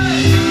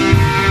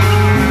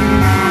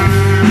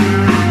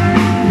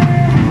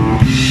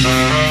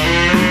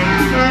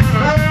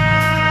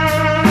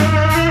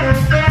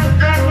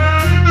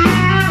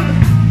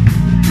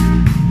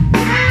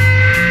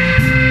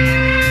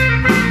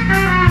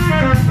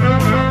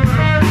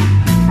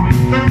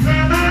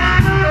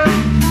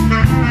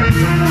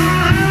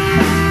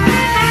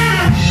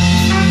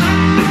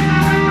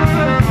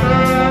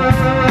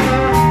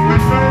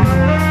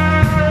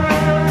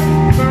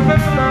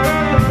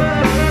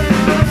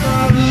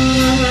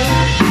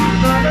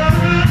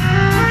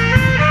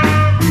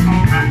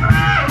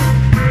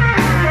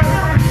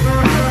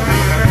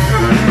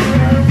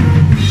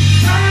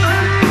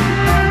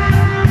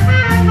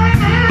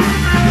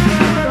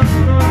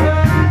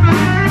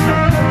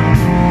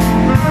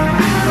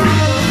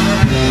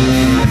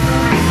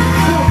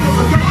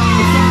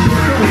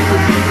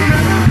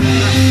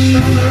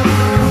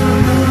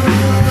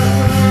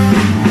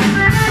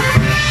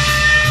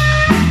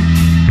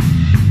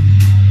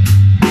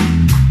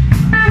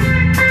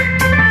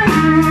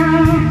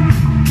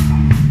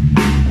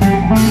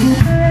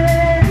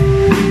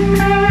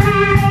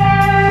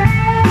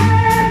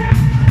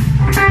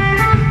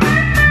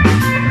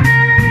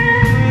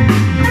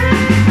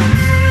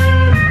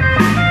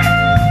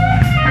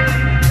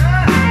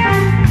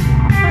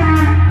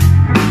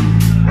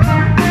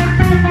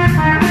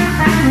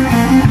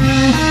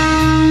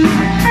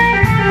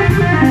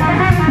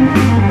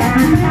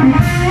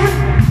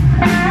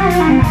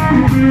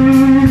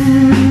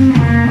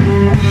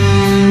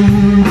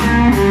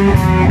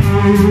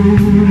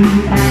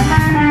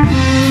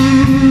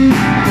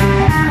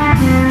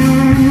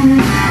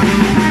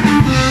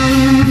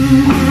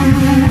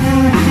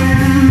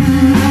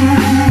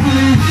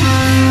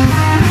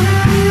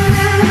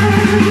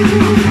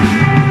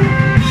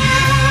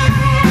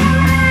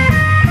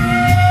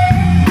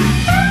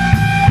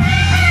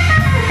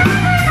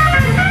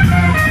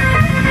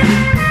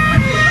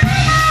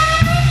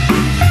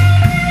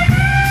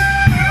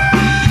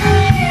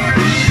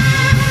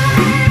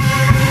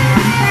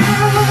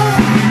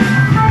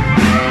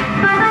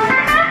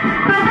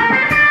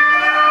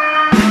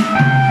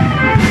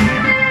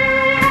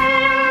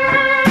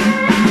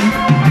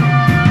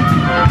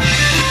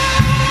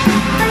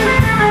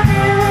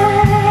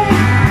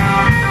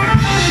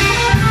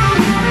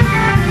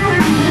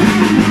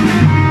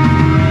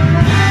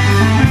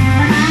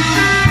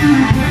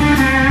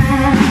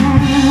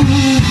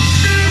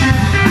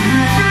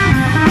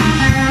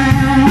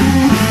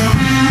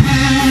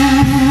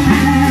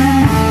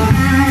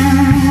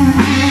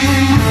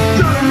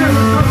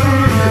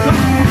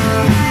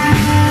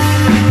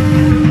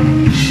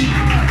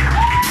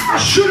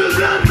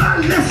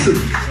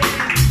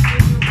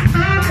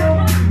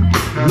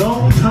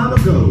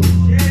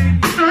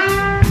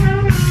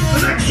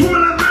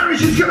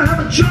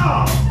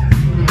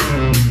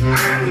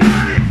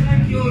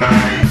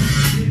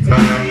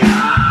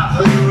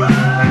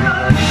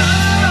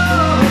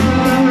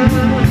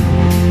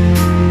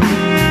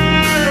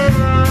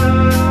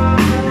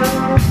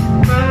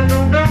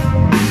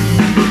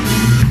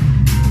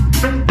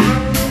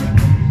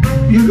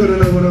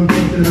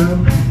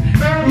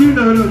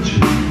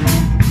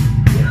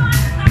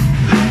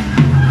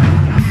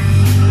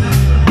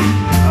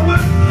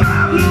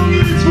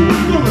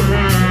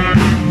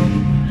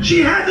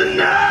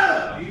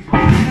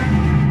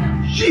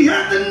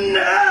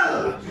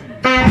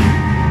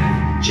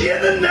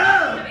 don't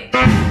know.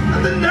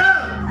 I don't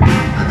know.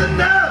 I don't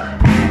know.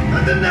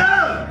 I don't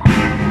know.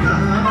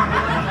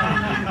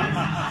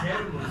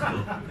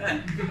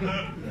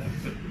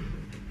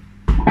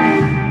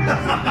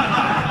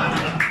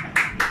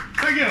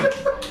 Thank you.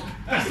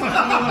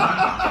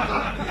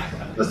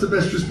 That's the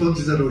best response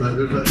he's had all night,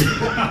 isn't it?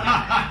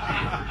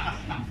 I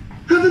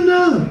don't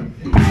know.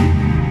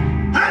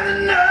 I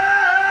don't know.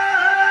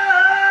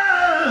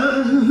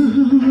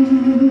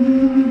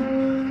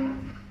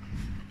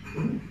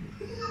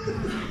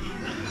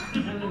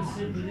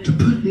 To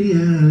put me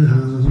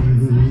out.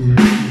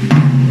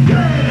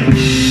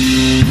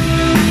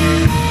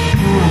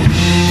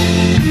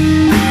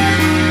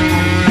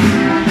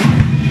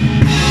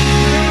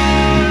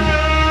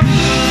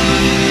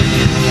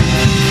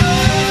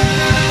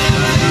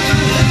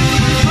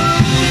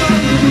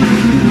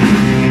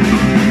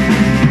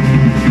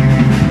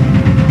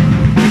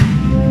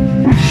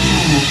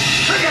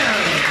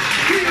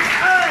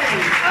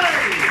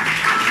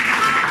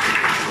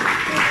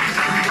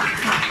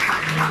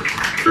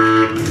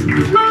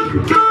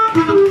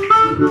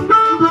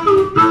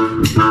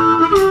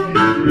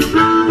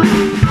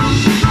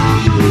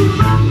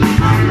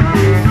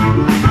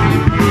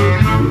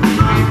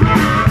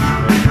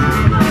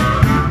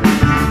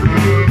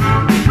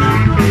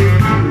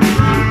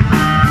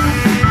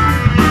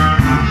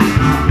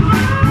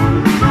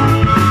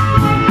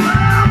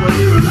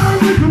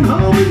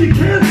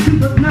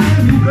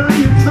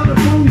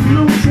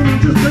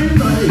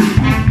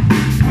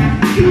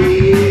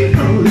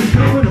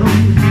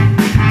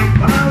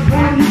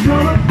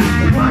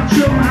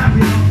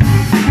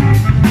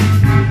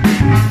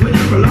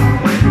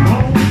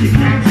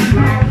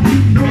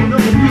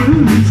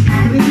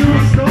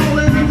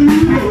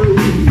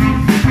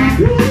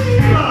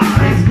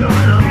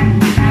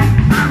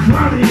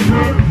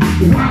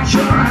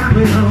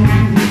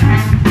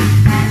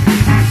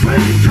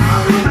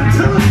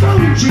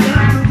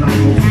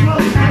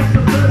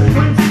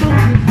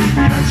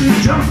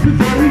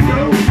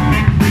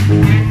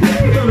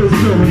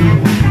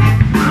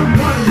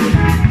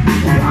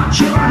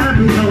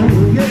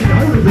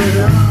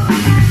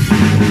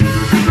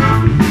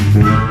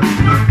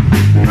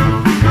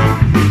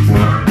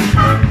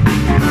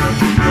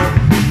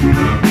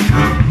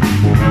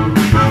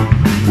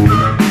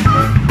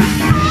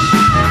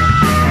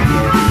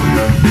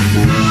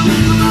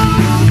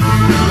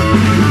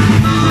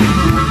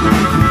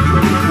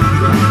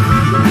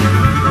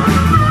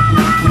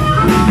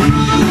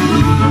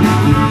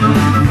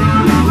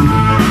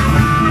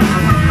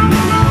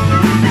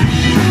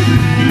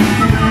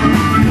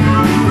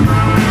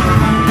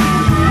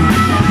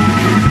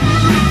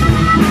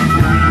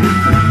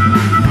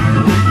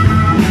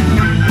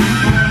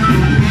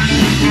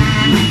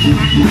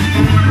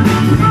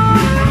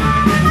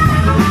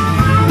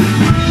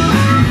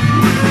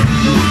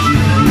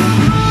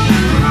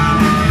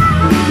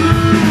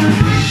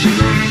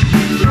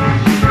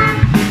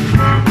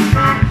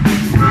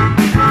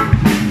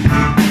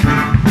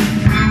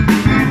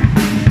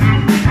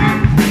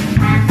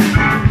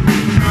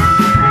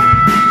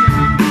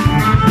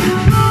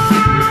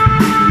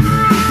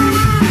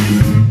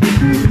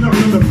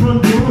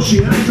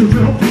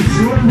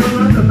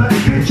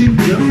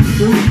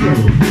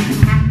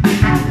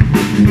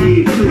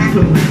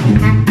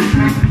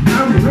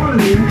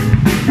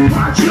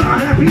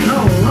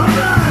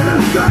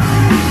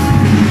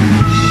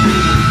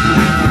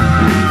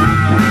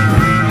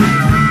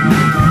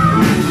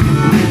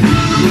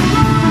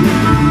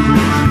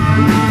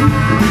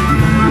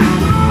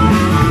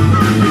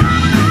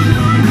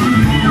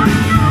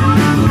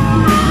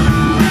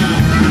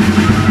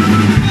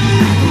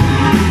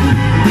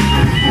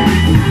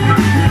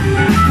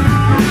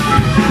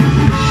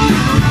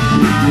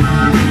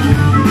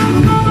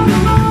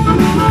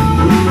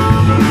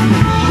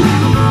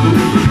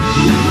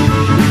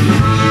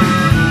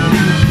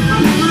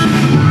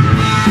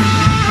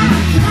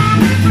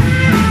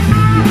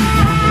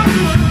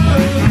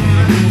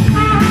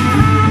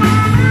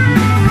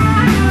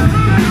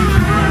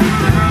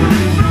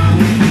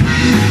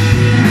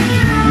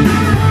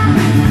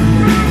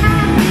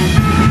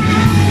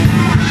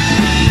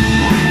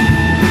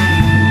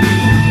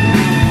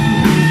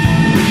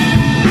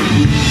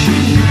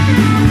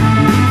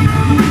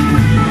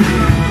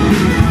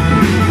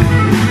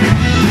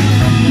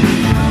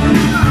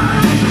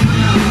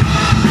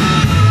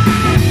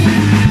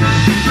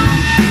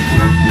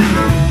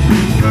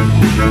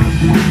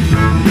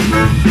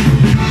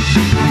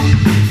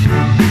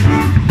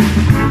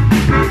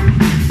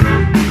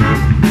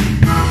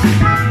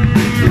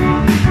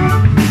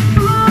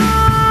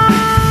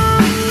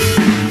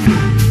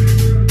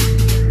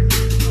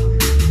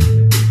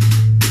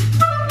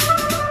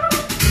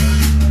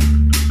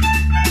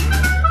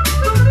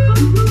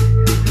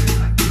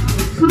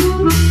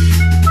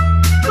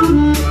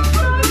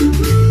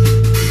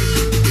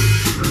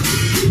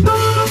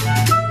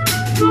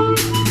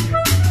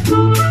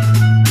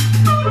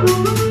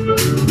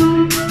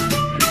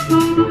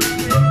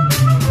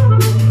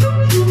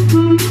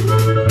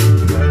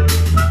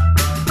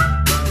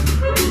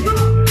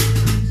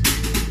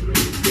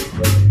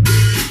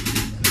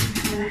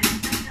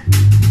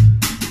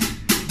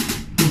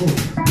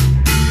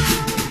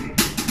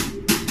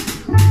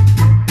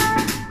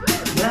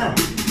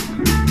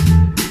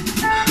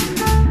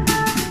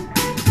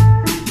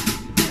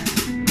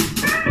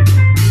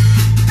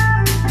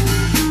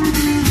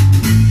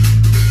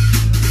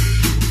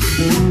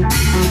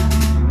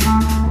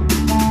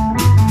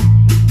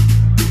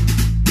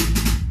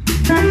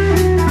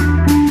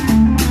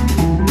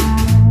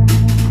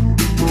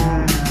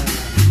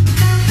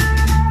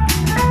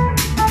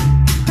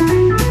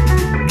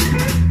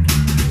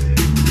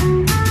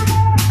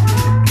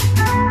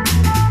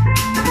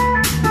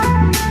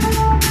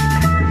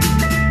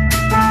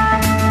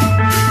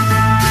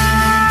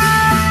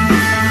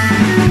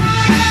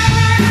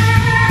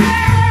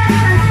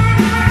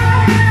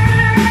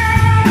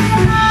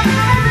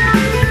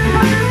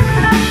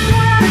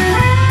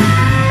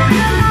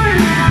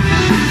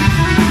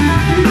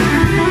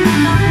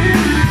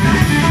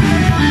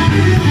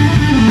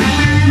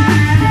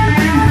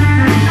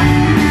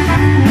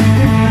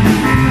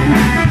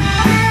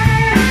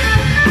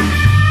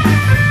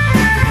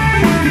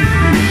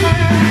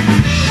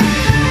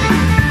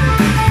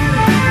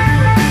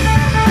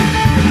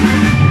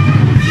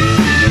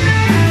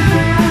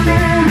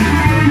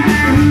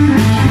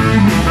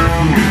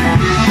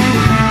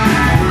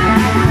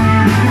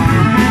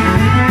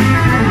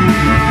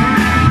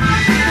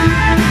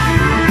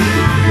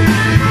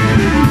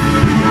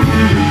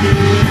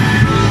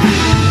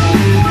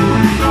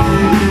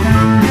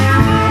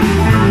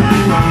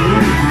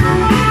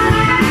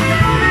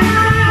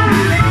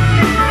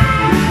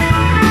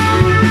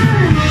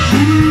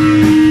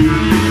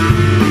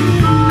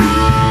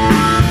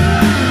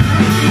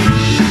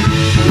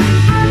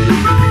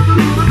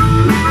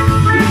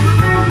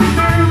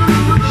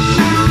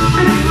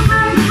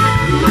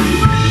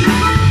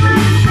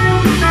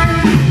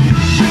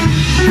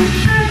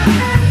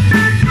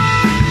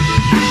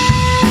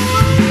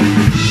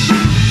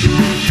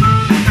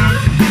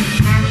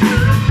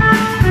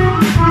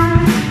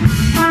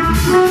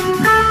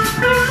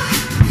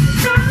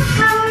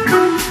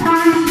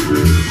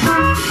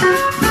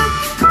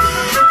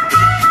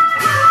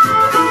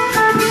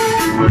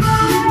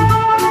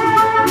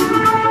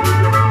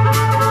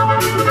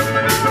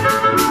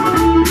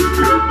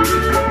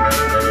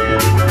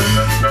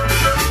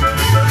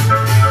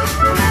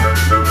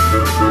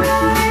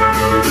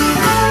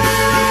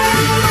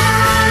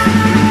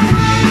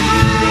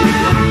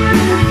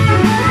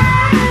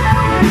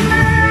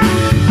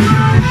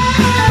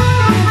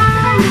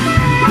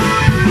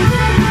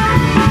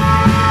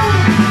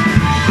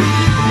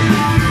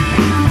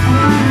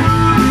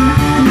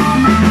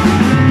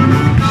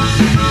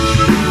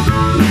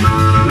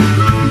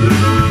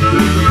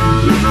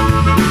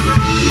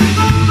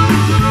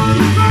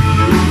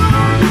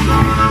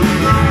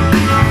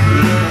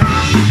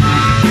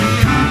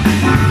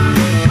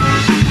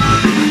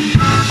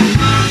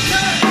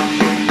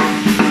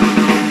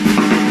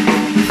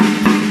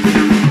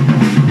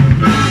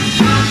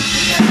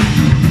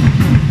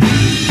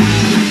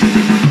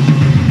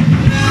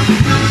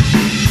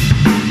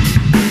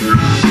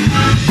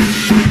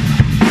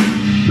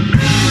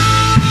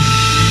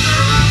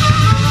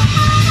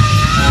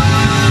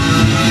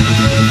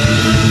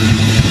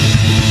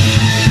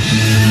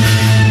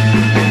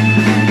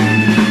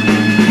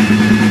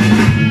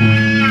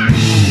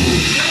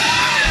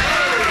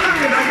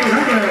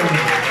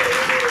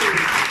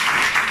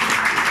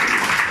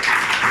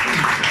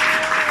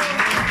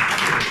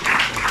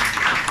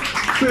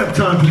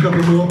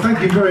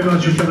 Thank you very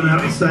much for coming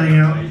out and staying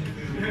out.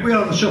 We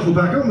are the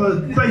Shufflepack. On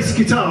the bass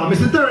guitar,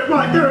 Mr. Derek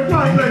White,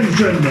 ladies and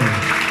gentlemen.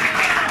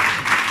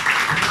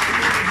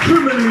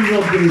 Criminally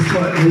robbed of his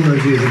title all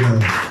those years ago.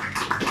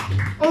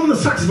 On the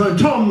saxophone,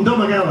 Tom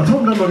Domagala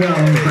on the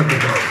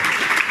saxophone.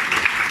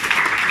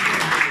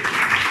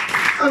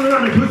 And the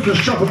man who puts the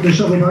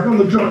Shufflepack on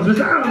the drums,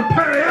 Mr. Alan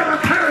Perry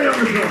on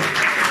the drums.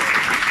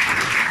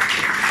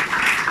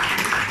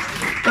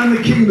 And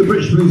the king of the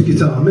British blues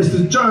guitar,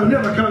 Mr. Joe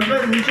Nevercoat,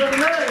 ladies and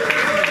gentlemen.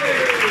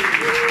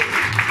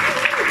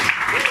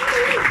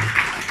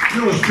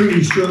 Yours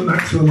truly, Stuart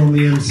Maxwell, on the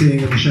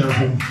MCing and the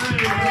shouting.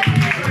 Thank you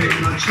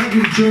very much. Thank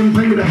you to Jim,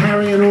 thank you to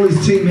Harry and all his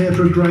team here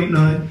for a great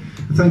night.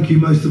 And thank you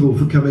most of all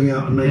for coming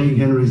out and making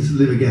Henry's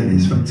live again.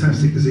 It's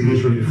fantastic to see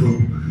this room full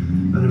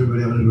and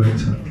everybody having a great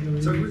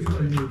time. So, which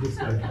one do you just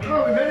say?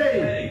 Oh, we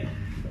ready?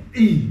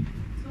 E.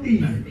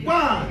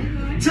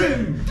 1,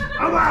 2,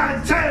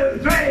 1, 2,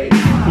 3.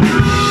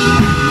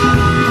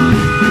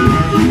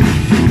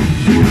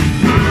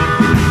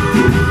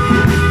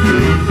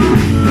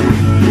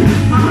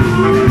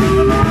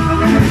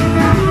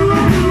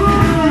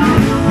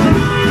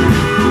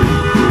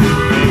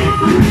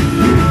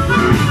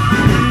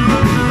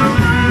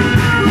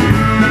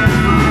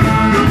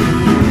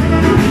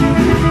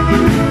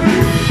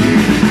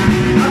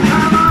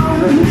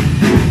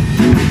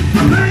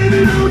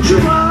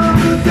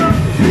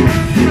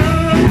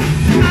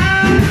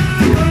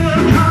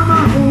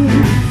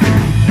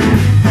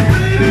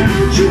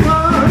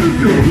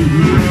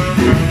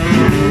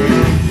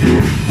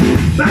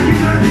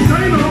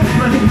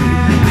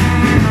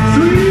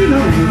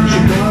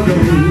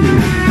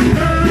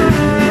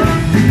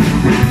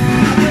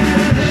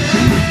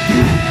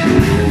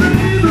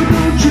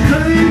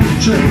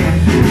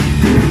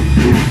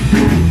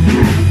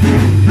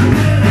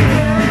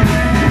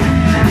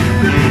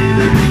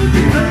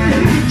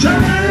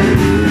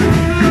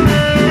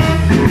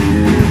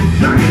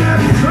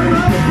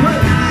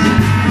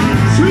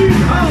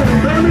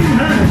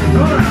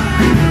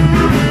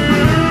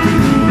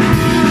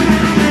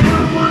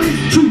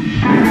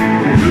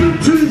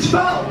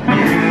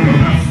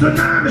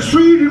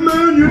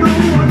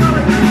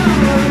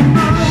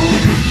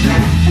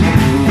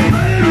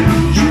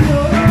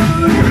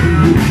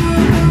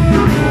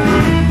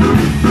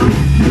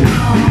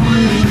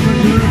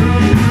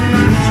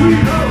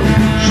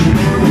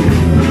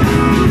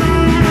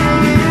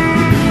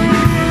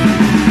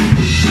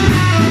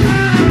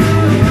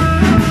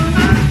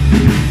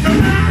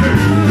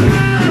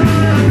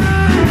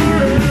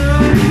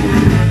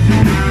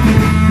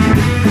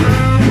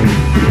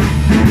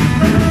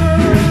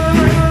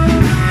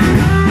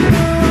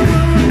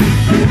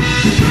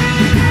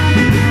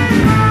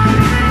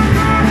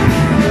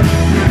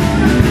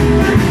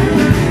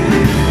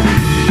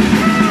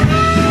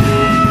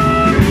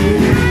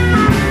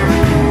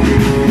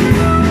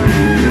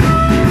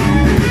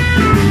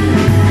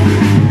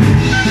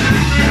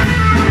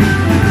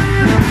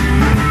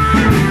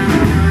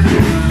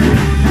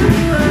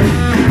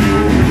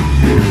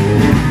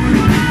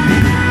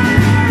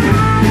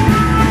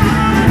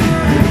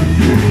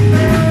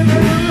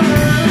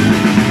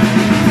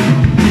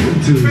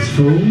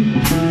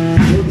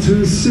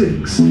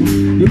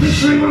 You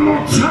miss me one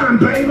more time,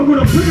 babe. I'm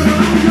gonna pick up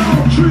all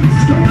your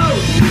tricks. Come on.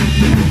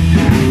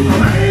 Oh,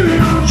 baby,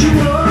 don't you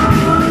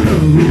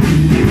worry.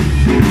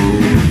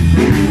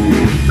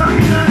 Back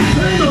in that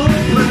same old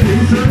place,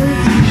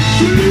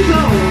 sweet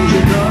old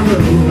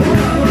Chicago.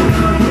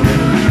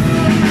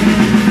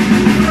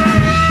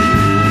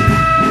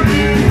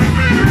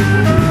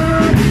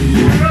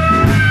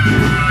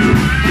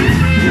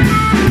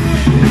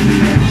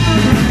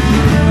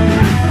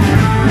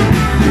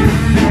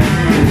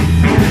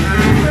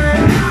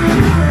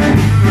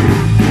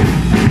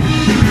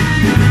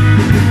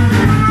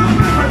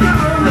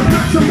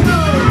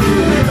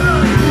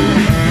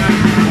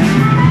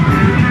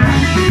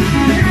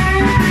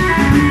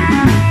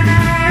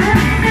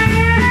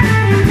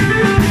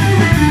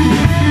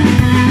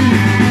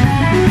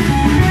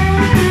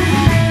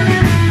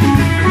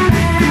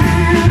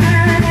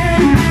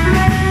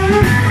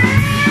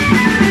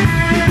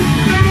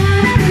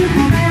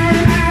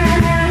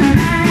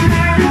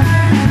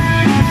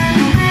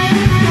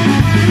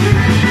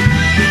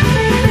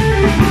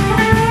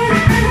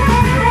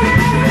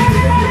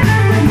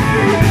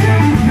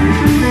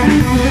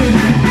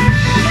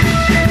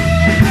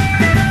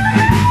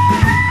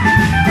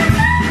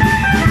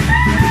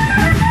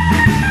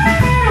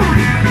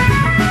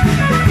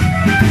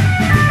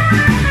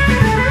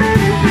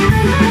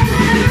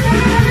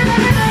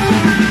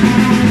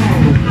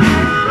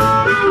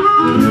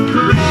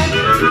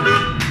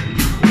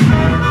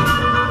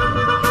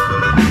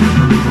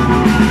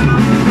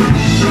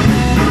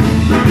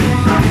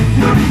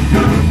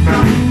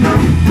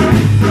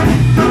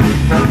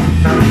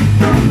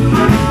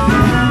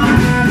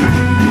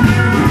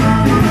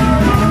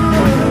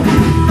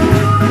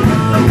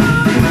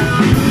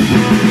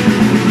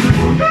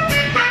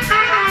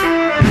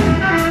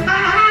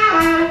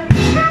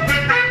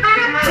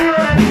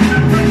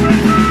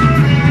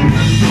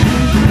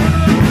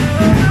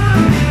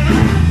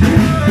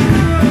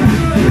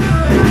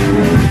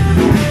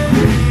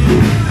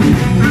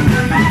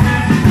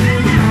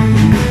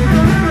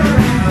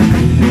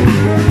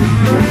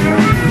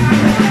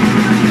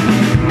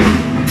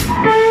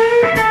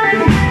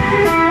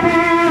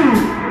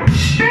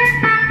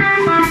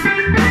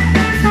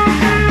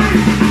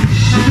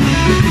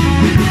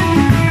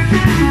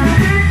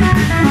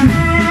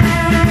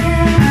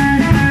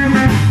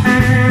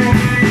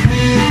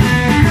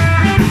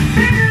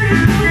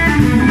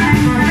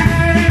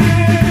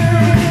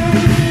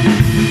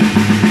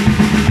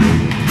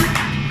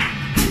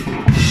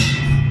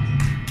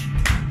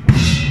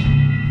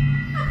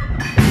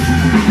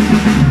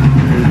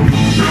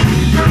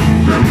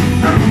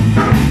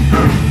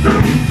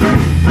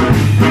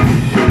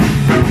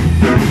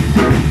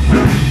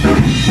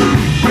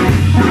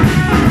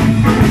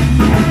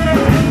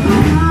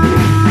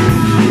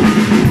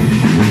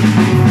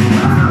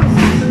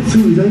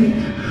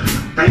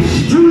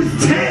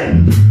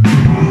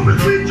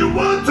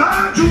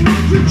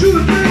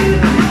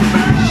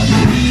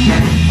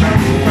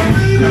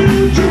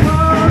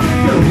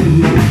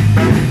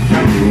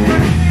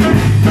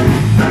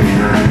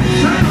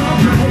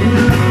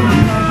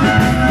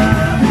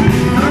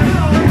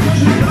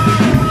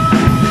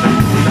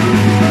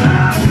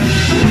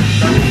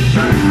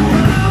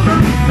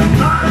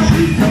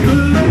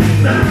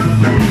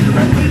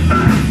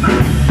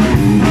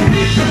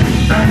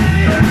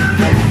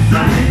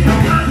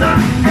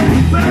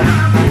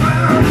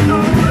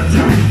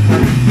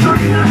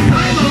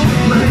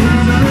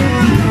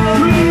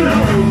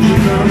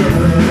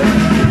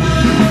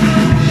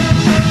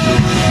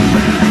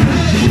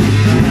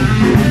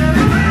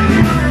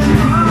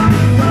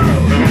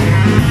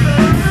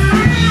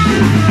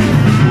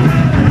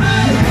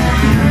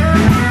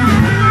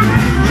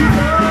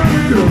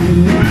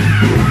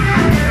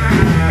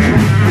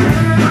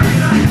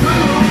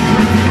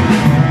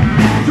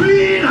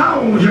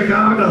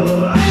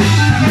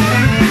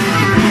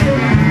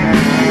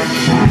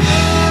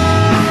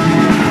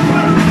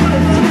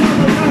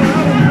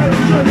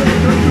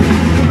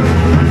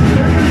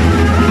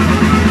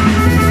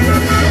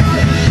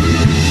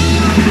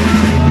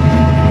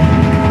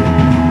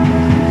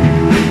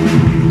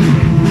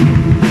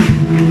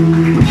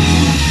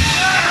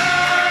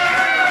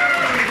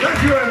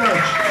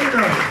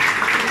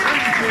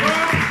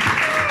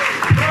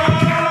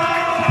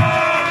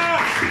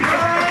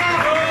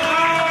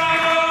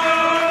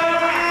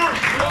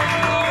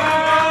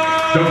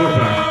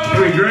 Shufflepack.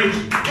 Doing great.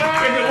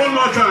 Make it one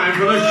more time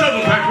for the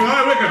Shufflepack.